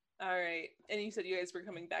 All right. And you said you guys were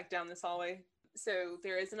coming back down this hallway. So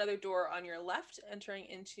there is another door on your left entering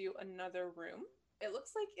into another room. It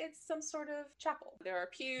looks like it's some sort of chapel. There are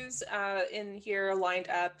pews in here lined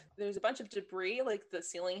up. There's a bunch of debris, like the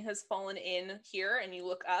ceiling has fallen in here, and you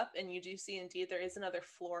look up and you do see indeed there is another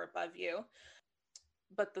floor above you,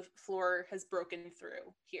 but the floor has broken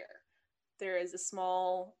through here. There is a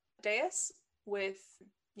small dais with,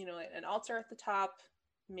 an altar at the top.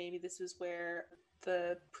 Maybe this is where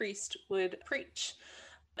the priest would preach.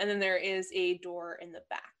 And then there is a door in the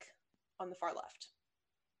back on the far left.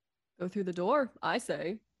 Go through the door, I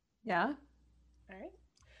say. Yeah. All right.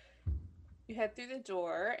 You head through the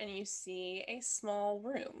door and you see a small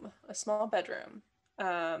room, a small bedroom.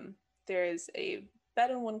 There is a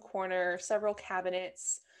bed in one corner, several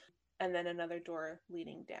cabinets, and then another door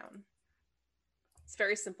leading down. It's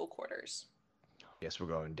very simple quarters. Guess we're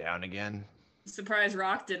going down again. Surprised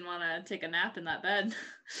Rock didn't want to take a nap in that bed.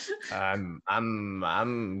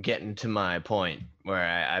 I'm getting to my point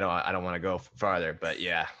where I don't want to go farther, but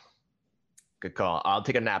yeah. Good call. I'll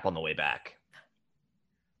take a nap on the way back.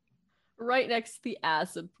 Right next to the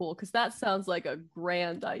acid pool, because that sounds like a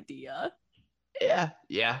grand idea. Yeah.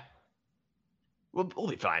 We'll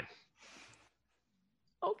be fine.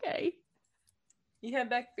 Okay. You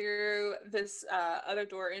head back through this other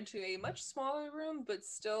door into a much smaller room, but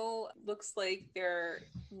still looks like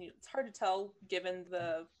it's hard to tell given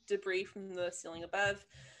the debris from the ceiling above,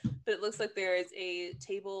 but it looks like there is a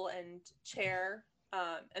table and chair,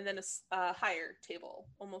 and then a higher table,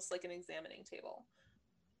 almost like an examining table.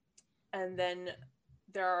 And then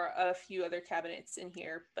there are a few other cabinets in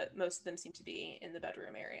here, but most of them seem to be in the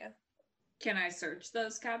bedroom area. Can I search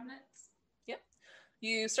those cabinets?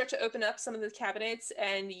 You start to open up some of the cabinets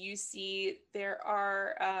and you see there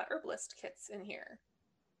are herbalist kits in here.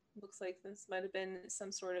 Looks like this might have been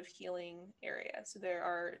some sort of healing area. So there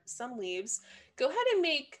are some leaves. Go ahead and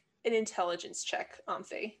make an intelligence check,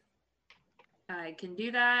 Amphi. I can do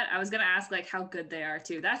that. I was going to ask how good they are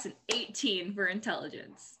too. That's an 18 for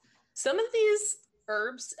intelligence. Some of these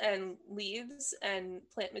herbs and leaves and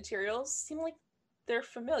plant materials seem like they're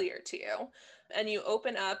familiar to you. And you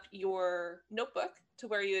open up your notebook to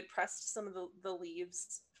where you had pressed some of the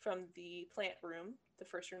leaves from the plant room, the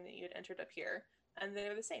first room that you had entered up here, and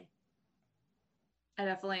they're the same. I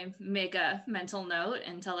definitely make a mental note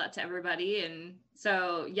and tell that to everybody. And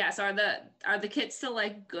so, yes, are the kits still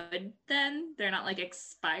good then? They're not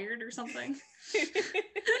expired or something?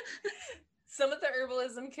 Some of the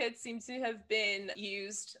herbalism kits seem to have been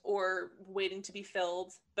used or waiting to be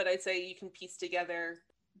filled, but I'd say you can piece together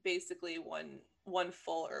basically one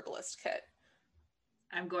full herbalist kit.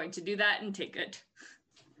 I'm going to do that and take it.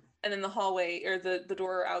 And then the hallway, or the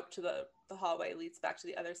door out to the hallway leads back to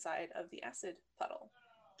the other side of the acid puddle.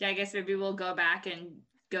 Yeah, I guess maybe we'll go back and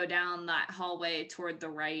go down that hallway toward the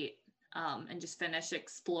right and just finish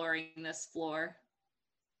exploring this floor.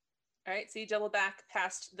 All right, so you double back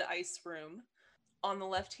past the ice room. On the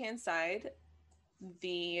left-hand side,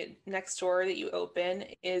 the next door that you open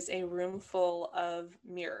is a room full of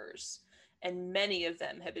mirrors, and many of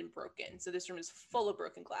them have been broken. So this room is full of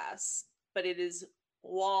broken glass, but it is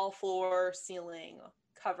wall, floor, ceiling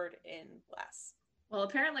covered in glass. Well,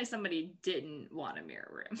 apparently somebody didn't want a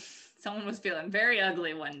mirror room. Someone was feeling very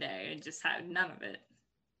ugly one day and just had none of it.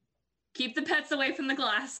 Keep the pets away from the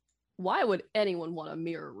glass. Why would anyone want a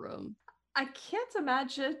mirror room? I can't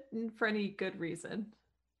imagine for any good reason.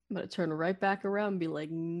 I'm gonna turn right back around and be like,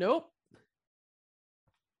 nope.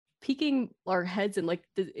 Peeking our heads in, like,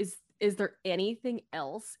 is there anything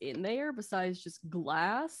else in there besides just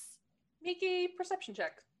glass? Make a perception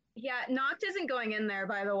check. Yeah, Noct isn't going in there,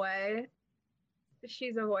 by the way.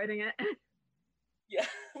 She's avoiding it. Yeah,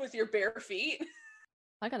 with your bare feet.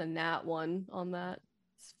 I got a nat 1 on that.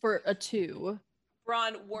 It's for a 2.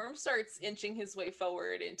 Braun, Worm starts inching his way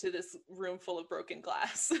forward into this room full of broken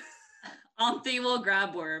glass. Omthi will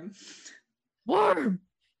grab Worm, Worm!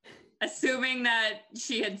 assuming that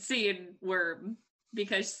she had seen Worm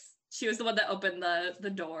because she was the one that opened the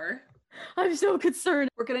door. I'm so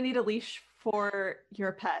concerned. We're gonna need a leash for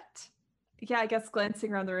your pet. Yeah, I guess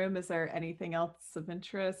glancing around the room, is there anything else of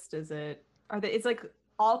interest? Is like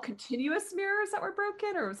all continuous mirrors that were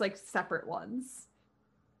broken, or was like separate ones?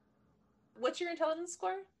 What's your intelligence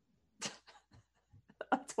score?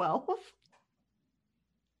 A 12.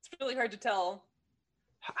 It's really hard to tell.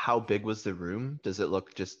 How big was the room? Does it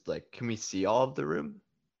look just like, can we see all of the room?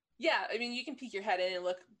 Yeah, I mean, you can peek your head in and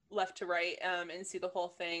look left to right and see the whole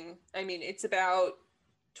thing. I mean, it's about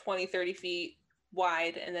 20, 30 feet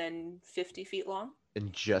wide and then 50 feet long.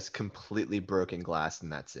 And just completely broken glass,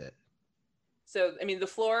 and that's it. So, I mean, the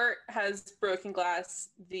floor has broken glass.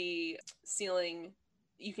 The ceiling,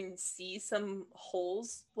 you can see some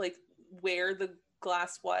holes, like where the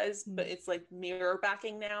glass was, but it's like mirror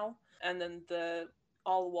backing now. And then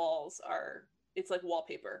all the walls it's like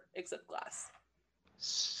wallpaper, except glass.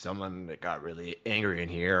 Someone that got really angry in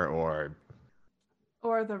here, or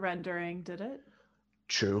the rendering did it.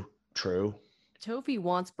 True. Tofi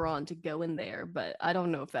wants Braun to go in there, but I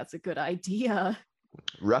don't know if that's a good idea.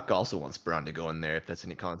 Ruck also wants Braun to go in there, if that's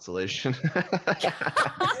any consolation.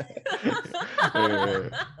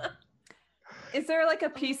 Is there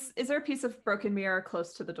a piece of broken mirror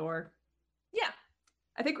close to the door? Yeah.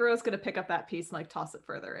 I think Rua's gonna pick up that piece and like toss it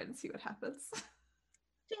further in and see what happens.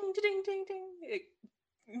 Ding, ding, ding, ding. It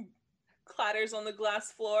clatters on the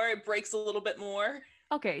glass floor. It breaks a little bit more.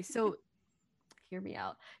 Okay, so hear me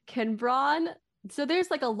out. Can Braun... So there's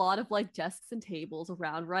like a lot of like desks and tables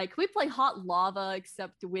around, right? Can we play Hot Lava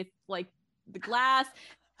except with like the glass?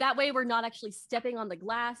 That way we're not actually stepping on the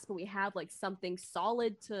glass, but we have like something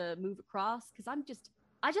solid to move across. Because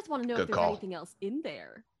I just want to know Good if there's call. anything else in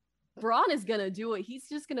there. Braun is gonna do it. He's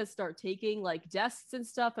just gonna start taking like desks and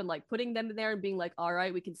stuff and like putting them in there and being like, all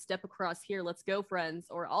right, we can step across here. Let's go, friends.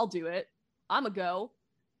 Or I'll do it. I'm a go.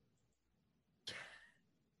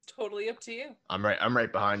 Totally up to you. I'm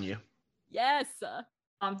right behind you. Yes.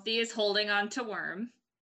 Omthi is holding on to Worm.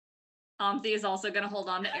 Omthi is also going to hold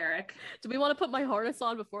on to Eric. Do we want to put my harness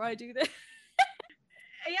on before I do this?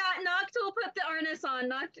 Yeah, Noct will put the harness on.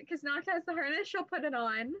 Because Noct has the harness, she'll put it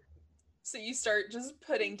on. So you start just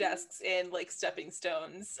putting desks in like stepping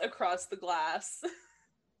stones across the glass.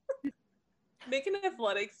 Make an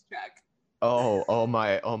athletics check. Oh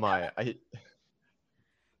my.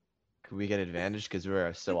 Could we get advantage because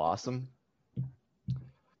we're so awesome?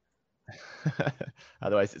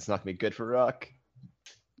 Otherwise, it's not gonna be good for Ruck.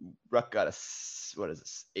 Ruck got what is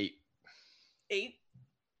this? 8. 8.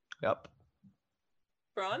 Yep.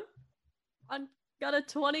 Braun? Got a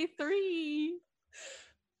 23.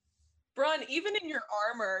 Braun, even in your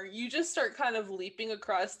armor, you just start kind of leaping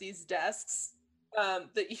across these desks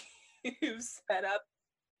that you've set up.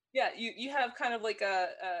 Yeah, you have kind of like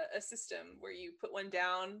a system where you put one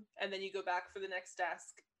down and then you go back for the next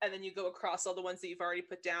desk and then you go across all the ones that you've already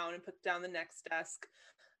put down and put down the next desk.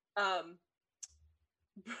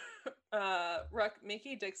 Ruck, make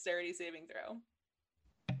a dexterity saving throw.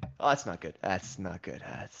 Oh, that's not good. That's not good.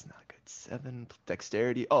 7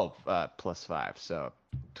 dexterity. Oh, +5, so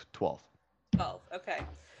 12. 12. Okay.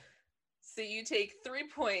 So you take 3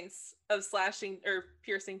 points of slashing or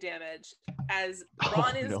piercing damage as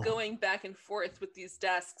Braun is no. going back and forth with these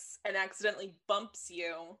desks and accidentally bumps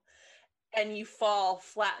you, and you fall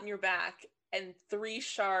flat on your back, and 3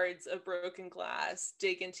 shards of broken glass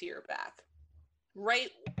dig into your back, right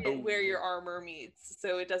where your armor meets.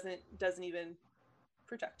 So it doesn't even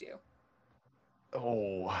protect you.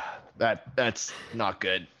 Oh, that's not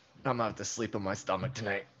good. I'm gonna have to sleep on my stomach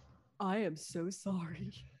tonight. I am so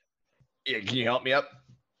sorry. Yeah, can you help me up?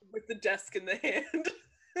 With the desk in the hand.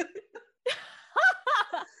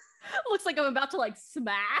 Looks like I'm about to like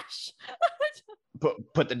smash.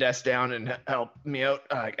 Put the desk down and help me out.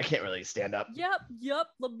 I can't really stand up. Yep.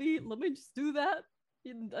 Let me just do that.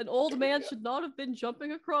 An old man should not have been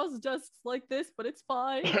jumping across desks like this, but it's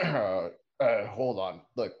fine. Hold on.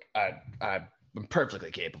 Look, I'm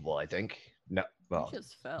perfectly capable. I think. No, well, You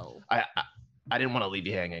just fell. I didn't want to leave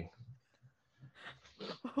you hanging.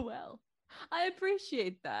 Well, I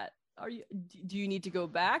appreciate that. Do you need to go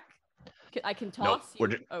back? I can toss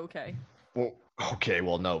Nope, you. we're Okay. Well, okay.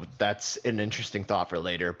 Well, no, that's an interesting thought for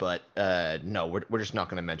later. But no, we're just not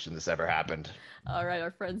going to mention this ever happened. All right.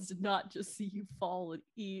 Our friends did not just see you fall and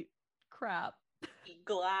eat crap. Eat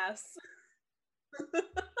glass.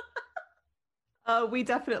 We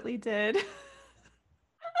definitely did.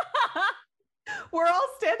 We're all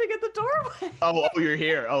standing at the doorway. Oh, you're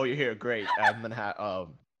here. Oh, you're here. Great. I'm gonna have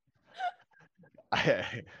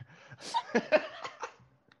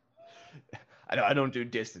I don't do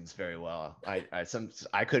distance very well. I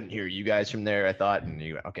couldn't hear you guys from there. I thought, and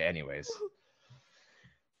you okay. Anyways.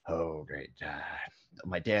 Oh, great.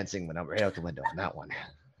 My dancing went right out the window on that one.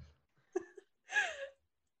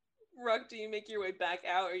 Ruck, do you make your way back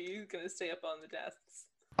out, or are you gonna stay up on the desks?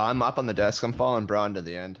 I'm up on the desk. I'm following Braun to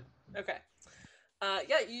the end. Okay.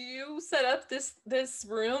 Yeah, you set up this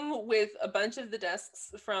room with a bunch of the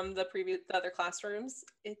desks from the other classrooms.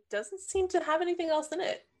 It doesn't seem to have anything else in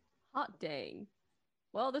it. Hot dang.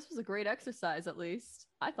 Well, this was a great exercise, at least.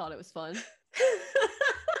 I thought it was fun.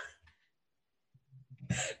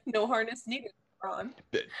 No harness needed, Ron.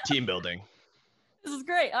 Team building. This is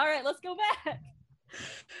great. All right, let's go back.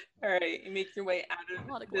 All right, you make your way out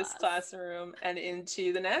A lot of of this glass. classroom and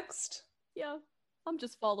into the next. Yeah, I'm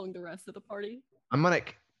just following the rest of the party. I'm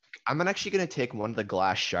actually gonna take one of the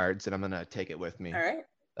glass shards and I'm gonna take it with me. All right.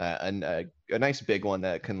 And a nice big one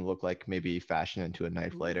that can look like maybe fashion into a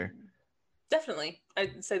knife later. Definitely.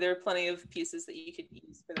 I'd say there are plenty of pieces that you could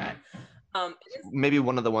use for that. Maybe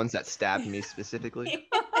one of the ones that stabbed me specifically.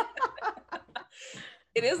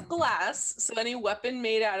 It is glass, so any weapon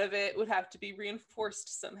made out of it would have to be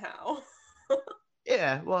reinforced somehow.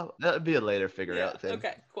 Yeah, well, that would be a later figure out thing.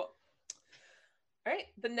 Okay, cool. All right,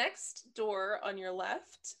 the next door on your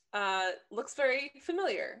left looks very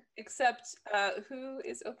familiar, except who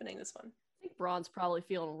is opening this one? I think Braun's probably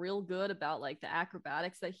feeling real good about like the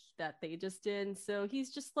acrobatics that they just did. So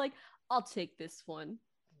he's just like, I'll take this one.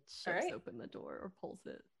 Shoves right. open the door or pulls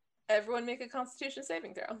it. Everyone make a Constitution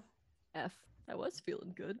saving throw. F. I was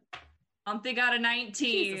feeling good. Umpty got a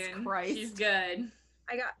 19. Jesus Christ. She's good.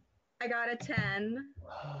 I got a 10.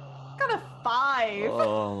 Got a 5.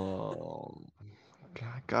 Oh,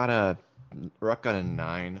 Ruck got a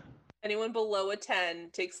 9. Anyone below a 10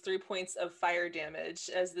 takes 3 points of fire damage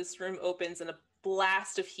as this room opens and a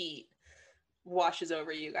blast of heat washes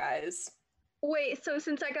over you guys. Wait, so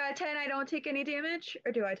since I got a 10, I don't take any damage?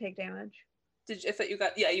 Or do I take damage? I thought you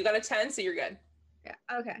got a 10, so you're good. Yeah,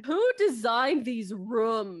 okay. Who designed these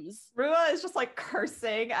rooms? Rua is just like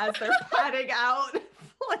cursing as they're patting out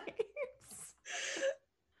flames.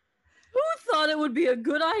 Who thought it would be a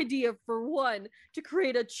good idea, for one, to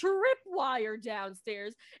create a tripwire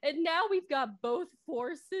downstairs, and now we've got both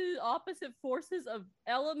opposite forces of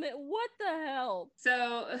element? What the hell?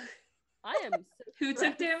 So, I am so who took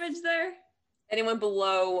stressed. damage there? Anyone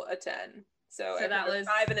below a 10. So that was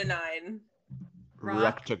 5 and a 9.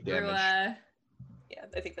 Ruck took damage. Rua. Yeah,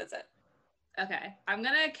 I think that's it. Okay, I'm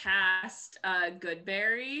gonna cast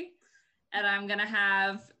Goodberry, and I'm gonna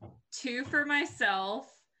have 2 for myself,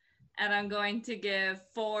 and I'm going to give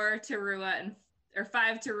 4 to Rua or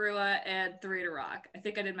 5 to Rua and 3 to Rock. I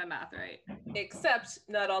think I did my math right. Except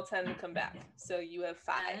not all 10 come back. So you have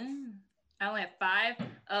 5. I only have 5.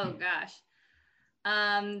 Oh gosh.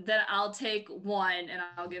 Then I'll take 1 and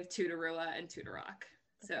I'll give 2 to Rua and 2 to Rock.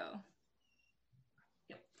 So.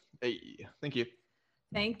 Hey, thank you.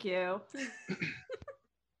 Thank you.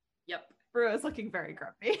 Yep. Rua is looking very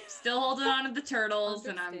grumpy. Still holding on to the turtles,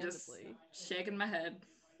 and I'm just Understandably. shaking my head.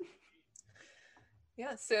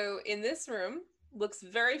 Yeah, so in this room, looks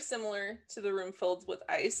very similar to the room filled with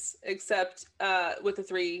ice, except with the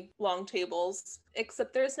 3 long tables,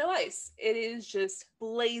 except there's no ice. It is just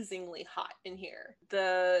blazingly hot in here.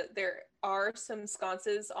 There are some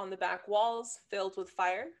sconces on the back walls filled with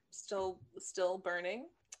fire, still burning.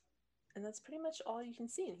 And that's pretty much all you can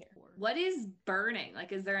see in here. What is burning?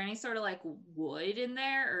 Like, is there any sort of like wood in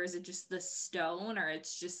there, or is it just the stone, or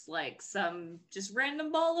it's just like some just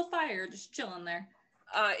random ball of fire just chilling there?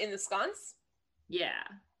 In the sconce? Yeah.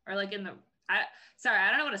 Or like in the sorry, I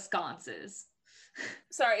don't know what a sconce is.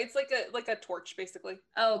 Sorry, it's like a torch basically.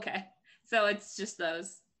 Oh, okay. So it's just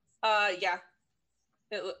those. Yeah.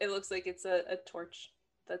 It looks like it's a torch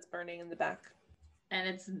that's burning in the back. And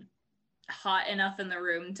it's hot enough in the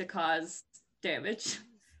room to cause damage.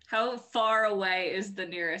 How far away is the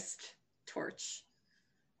nearest torch?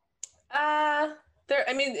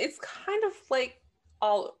 It's kind of like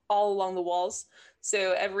all along the walls.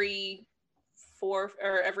 So every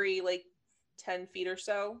 10 feet or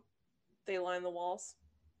so, they line the walls.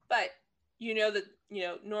 But you know that,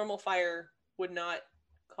 normal fire would not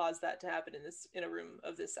cause that to happen in a room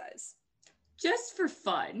of this size. Just for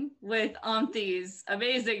fun, with Auntie's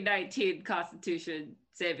amazing 19 Constitution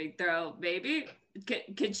saving throw, maybe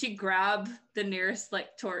can she grab the nearest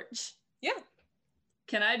torch? Yeah.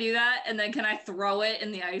 Can I do that? And then can I throw it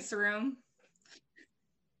in the ice room?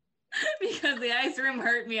 Because the ice room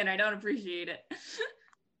hurt me and I don't appreciate it.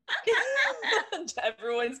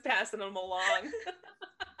 Everyone's passing them along.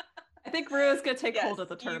 I think Rua's gonna take hold of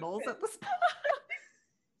the turtles at this point.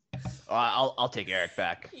 I'll take Eric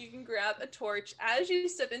back. You can grab a torch. As you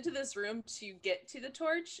step into this room to get to the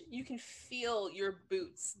torch, you can feel your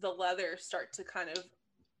boots, the leather, start to kind of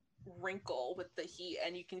wrinkle with the heat,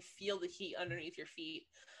 and you can feel the heat underneath your feet.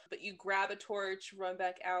 But you grab a torch, run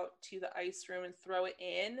back out to the ice room and throw it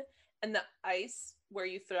in, and the ice where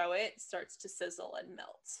you throw it starts to sizzle and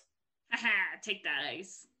melt. Haha, take that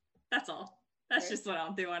ice. That's all. That's just what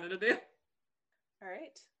Auntie wanted to do. All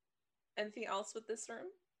right. Anything else with this room?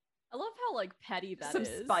 I love how petty that Some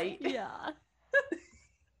is. spite. Yeah.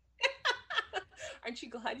 Aren't you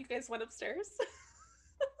glad you guys went upstairs?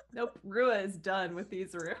 Nope, Rua is done with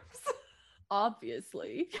these rooms.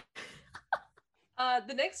 Obviously.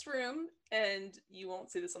 The next room, and you won't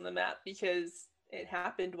see this on the map because it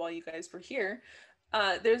happened while you guys were here.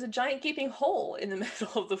 There's a giant gaping hole in the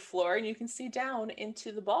middle of the floor, and you can see down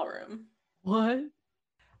into the ballroom. What?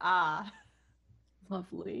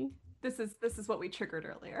 Lovely. This is what we triggered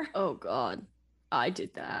earlier. Oh god. I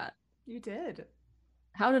did that. You did.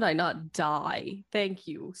 How did I not die? Thank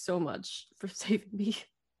you so much for saving me.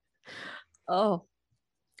 Oh,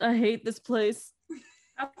 I hate this place.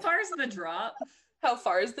 How far is the drop? How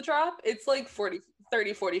far is the drop? It's like 40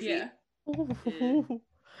 feet. Yeah. Oh,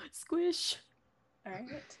 squish. All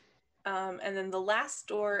right. And then the last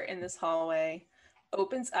door in this hallway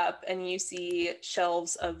opens up and you see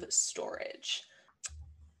shelves of storage.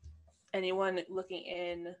 Anyone looking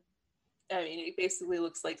in, it basically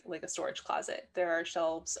looks like a storage closet. There are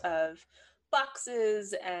shelves of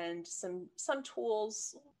boxes and some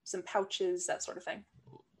tools, some pouches, that sort of thing.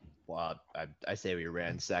 Well, I say we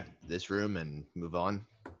ransack this room and move on.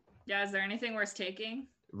 Yeah, is there anything worth taking?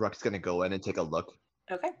 Ruck's gonna go in and take a look.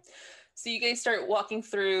 Okay. So you guys start walking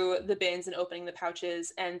through the bins and opening the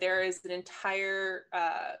pouches, and there is an entire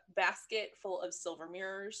basket full of silver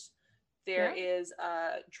mirrors. There is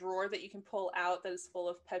a drawer that you can pull out that is full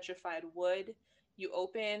of petrified wood. You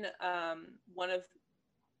open one of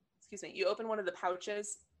the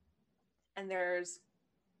pouches, and there's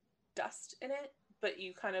dust in it, but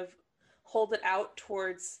you kind of hold it out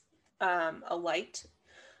towards a light,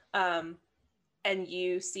 and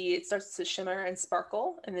you see it starts to shimmer and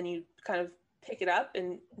sparkle, and then you kind of pick it up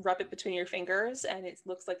and rub it between your fingers, and it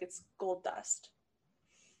looks like it's gold dust.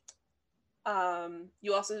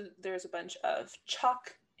 There's a bunch of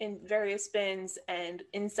chalk in various bins and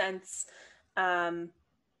incense, and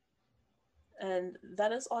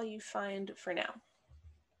that is all you find for now.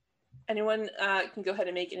 Anyone can go ahead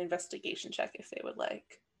and make an investigation check if they would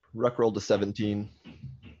like. Ruck rolled a 17.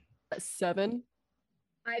 7.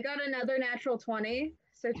 I got another natural 20,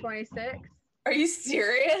 so 26. Are you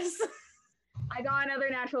serious? I got another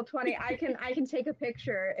natural 20. I can take a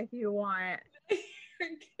picture if you want. You're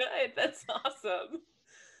good. That's awesome.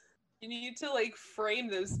 You need to frame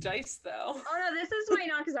those dice though. Oh no, this is my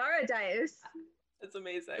Noxzara dice. That's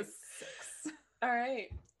amazing. 6. All right.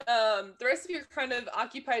 The rest of you are kind of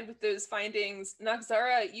occupied with those findings.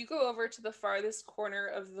 Noxzara, you go over to the farthest corner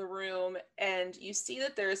of the room and you see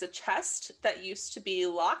that there is a chest that used to be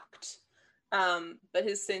locked, but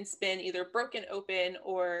has since been either broken open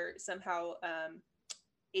or somehow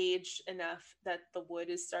aged enough that the wood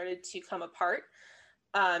has started to come apart.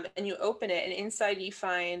 And you open it, and inside you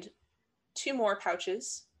find 2 more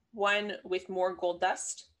pouches, one with more gold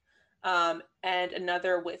dust, and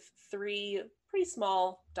another with 3 pretty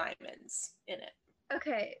small diamonds in it.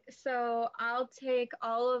 Okay, so I'll take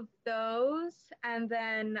all of those and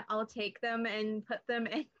then I'll take them and put them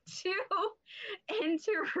into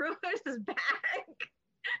Rua's bag.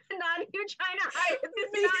 Not you trying to hide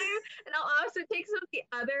this time. And I'll also take some of the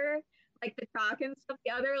other like the chalk and stuff.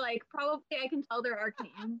 The other, like, probably I can tell they're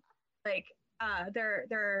arcane. Like,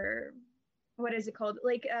 they're what is it called?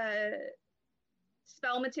 Like,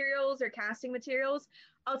 spell materials or casting materials.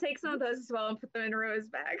 I'll take some of those as well and put them in Rua's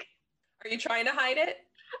bag. Are you trying to hide it?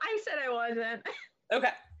 I said I wasn't.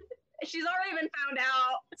 Okay. She's already been found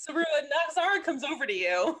out. So Rua, Zara comes over to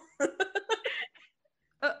you.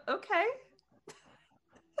 Okay.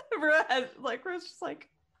 Rua's just like,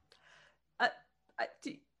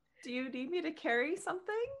 do you need me to carry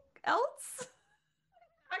something else?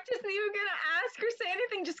 I'm just not even gonna ask or say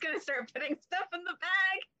anything. Just gonna start putting stuff in the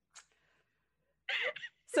bag.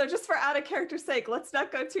 So just for out of character sake, let's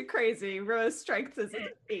not go too crazy. Rua's strength is an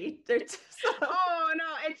 8. Oh no,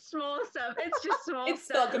 it's small stuff. It's just small It's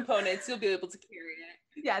stuff. spell components. You'll be able to carry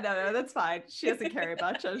it. Yeah, no, that's fine. She doesn't carry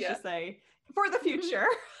much. I was just saying, for the future.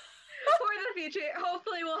 For the future,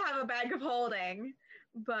 hopefully we'll have a bag of holding.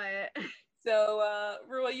 But So,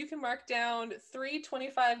 Rua, you can mark down 3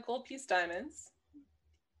 25 gold piece diamonds,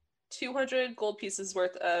 200 gold pieces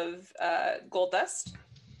worth of gold dust,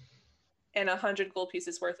 and 100 gold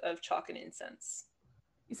pieces worth of chalk and incense.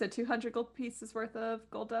 You said 200 gold pieces worth of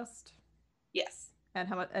gold dust? Yes. And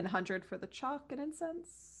how much? And 100 for the chalk and incense?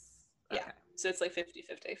 Yeah. So it's like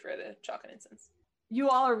 50-50 for the chalk and incense. You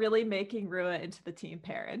all are really making Rua into the team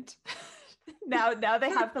parent. now they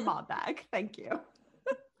have the mom bag. Thank you.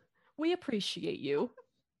 We appreciate you.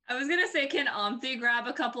 I was gonna say, can Omthi grab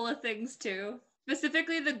a couple of things too?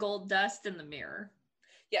 Specifically the gold dust and the mirror.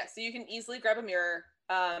 Yeah, so you can easily grab a mirror.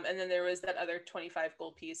 And then there was that other 25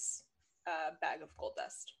 gold piece bag of gold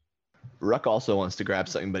dust. Ruck also wants to grab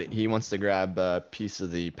something, but he wants to grab a piece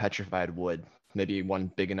of the petrified wood. Maybe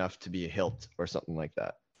one big enough to be a hilt or something like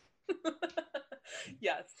that.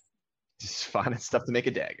 Yes. Just finding stuff to make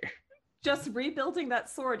a dagger. Just rebuilding that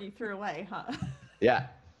sword you threw away, huh? Yeah.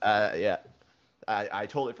 Yeah. I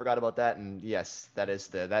totally forgot about that, and yes, that is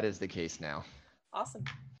the case now. Awesome.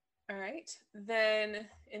 All right. Then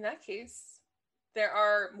in that case, there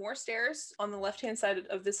are more stairs on the left-hand side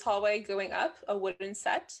of this hallway going up, a wooden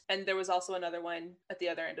set, and there was also another one at the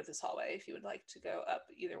other end of this hallway if you would like to go up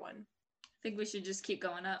either one. I think we should just keep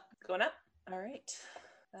going up. Going up? All right.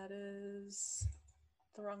 That is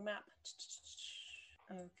the wrong map.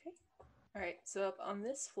 Okay. All right. So up on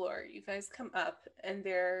this floor, you guys come up, and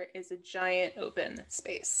there is a giant open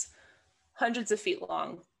space, hundreds of feet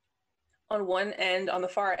long. On one end, on the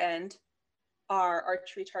far end, are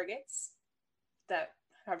archery targets that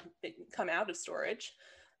have come out of storage.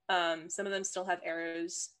 Some of them still have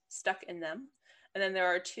arrows stuck in them. And then there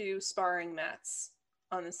are 2 sparring mats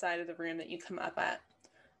on the side of the room that you come up at.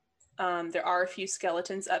 There are a few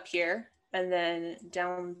skeletons up here. And then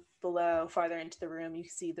down below, farther into the room, you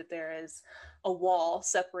see that there is a wall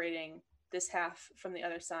separating this half from the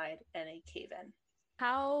other side and a cave-in.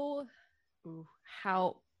 How,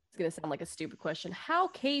 it's going to sound like a stupid question. How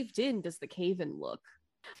caved in does the cave-in look?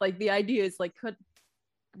 Like, the idea is, like, could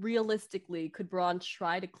Braun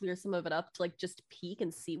try to clear some of it up to, like, just peek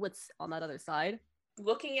and see what's on that other side?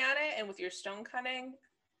 Looking at it, and with your stone cutting,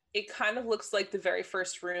 it kind of looks like the very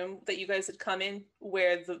first room that you guys had come in,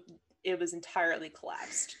 where it was entirely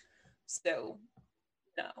collapsed. So,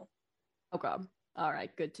 no. Okay. All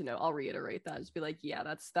right, good to know. I'll reiterate that. Just be like, yeah,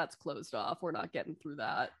 that's closed off. We're not getting through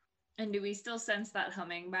that. And do we still sense that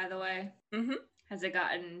humming, by the way? Mm-hmm. Has it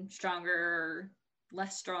gotten stronger or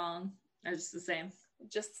less strong? Or just the same?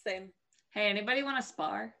 Just the same. Hey, anybody want to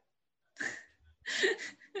spar?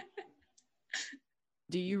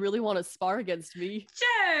 Do you really want to spar against me?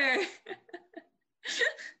 Sure!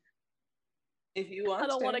 If you want I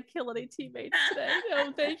don't want to kill any teammates today.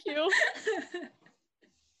 No, thank you.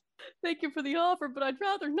 Thank you for the offer, but I'd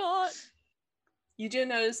rather not. You do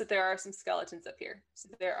notice that there are some skeletons up here. So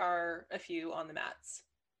there are a few on the mats.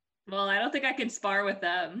 Well, I don't think I can spar with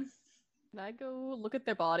them. Can I go look at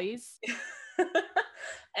their bodies?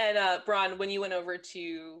 And Braun, when you went over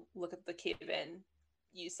to look at the cave-in,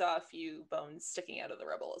 you saw a few bones sticking out of the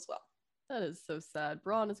rubble as well. That is so sad.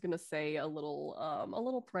 Braun is gonna say a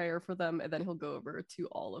little prayer for them, and then he'll go over to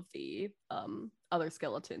all of the other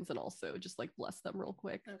skeletons and also just like bless them real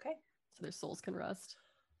quick. Okay. So their souls can rest.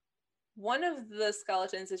 One of the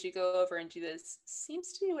skeletons, as you go over and do this,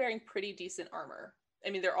 seems to be wearing pretty decent armor. I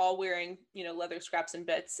mean, they're all wearing, leather scraps and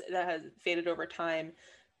bits that has faded over time.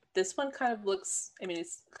 This one kind of looks,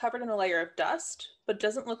 it's covered in a layer of dust, but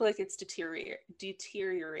doesn't look like it's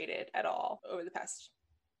deteriorated at all over the past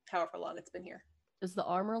however long it's been here. Does the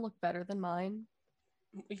armor look better than mine?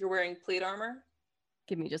 You're wearing plate armor?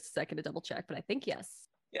 Give me just a second to double check, but I think yes.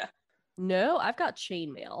 Yeah. No, I've got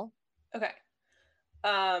chainmail. Okay.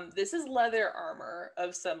 This is leather armor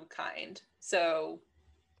of some kind. So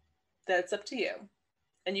that's up to you.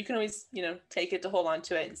 And you can always, take it to hold on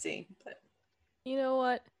to it and see. But You know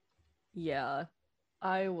what? Yeah,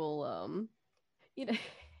 I will,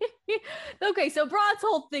 Okay, so Bron's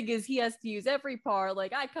whole thing is he has to use every part.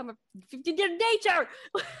 Like, I come to nature!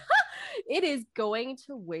 It is going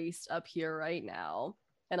to waste up here right now.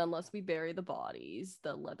 And unless we bury the bodies,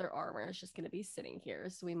 the leather armor is just going to be sitting here.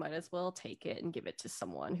 So we might as well take it and give it to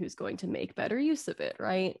someone who's going to make better use of it,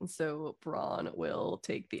 right? And so Bron will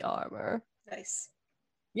take the armor. nice.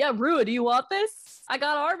 Yeah, Rua, do you want this? I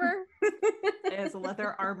got armor. As a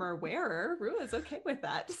leather armor wearer, Rua is okay with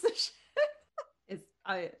that.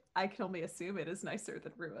 I can only assume it is nicer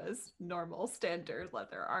than Rua's normal standard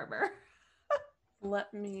leather armor.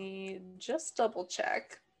 Let me just double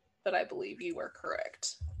check, but I believe you were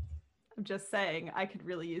correct. I'm just saying, I could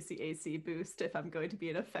really use the AC boost if I'm going to be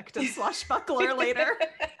an effective swashbuckler later.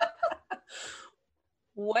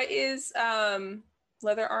 What is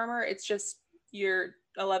leather armor? It's just your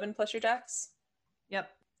 11 plus your dex? Yep.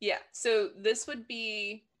 Yeah, so this would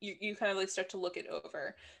be, you kind of like start to look it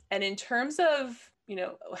over. And in terms of,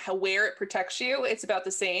 where it protects you, it's about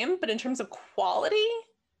the same. But in terms of quality,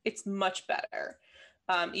 it's much better.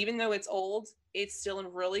 Even though it's old, it's still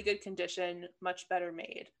in really good condition, much better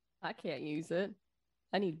made. I can't use it.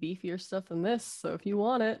 I need beefier stuff than this. So if you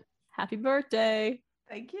want it, happy birthday.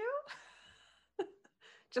 Thank you.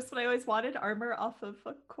 Just what I always wanted, armor off of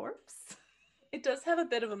a corpse. It does have a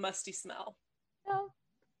bit of a musty smell. Yeah.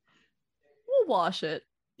 We'll wash it.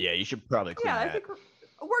 Yeah, you should probably clean Yeah, I that. think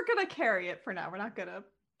we're gonna carry it for now. We're not gonna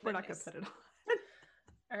put it on.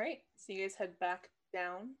 All right, so you guys head back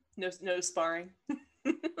down. No sparring.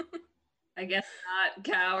 I guess not,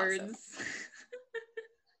 cowards.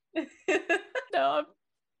 No,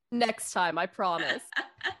 next time, I promise.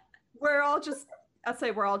 I'll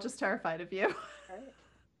say we're all just terrified of you. All right.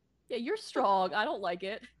 Yeah, you're strong. I don't like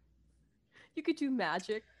it. You could do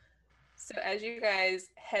magic. So as you guys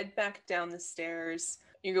head back down the stairs,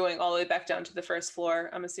 you're going all the way back down to the first floor,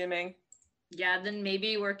 I'm assuming. Yeah, then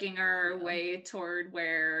maybe working our way toward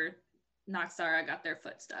where Noxara got their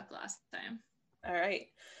foot stuck last time. All right.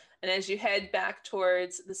 And as you head back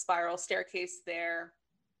towards the spiral staircase there,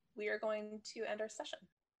 we are going to end our session.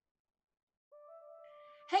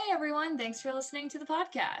 Hey everyone, thanks for listening to the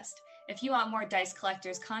podcast. If you want more Dice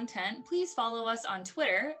Collectors content, please follow us on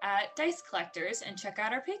Twitter at Dice Collectors and check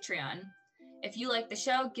out our Patreon. If you like the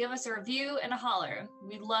show, give us a review and a holler.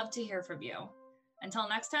 We'd love to hear from you. Until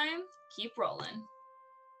next time, keep rolling.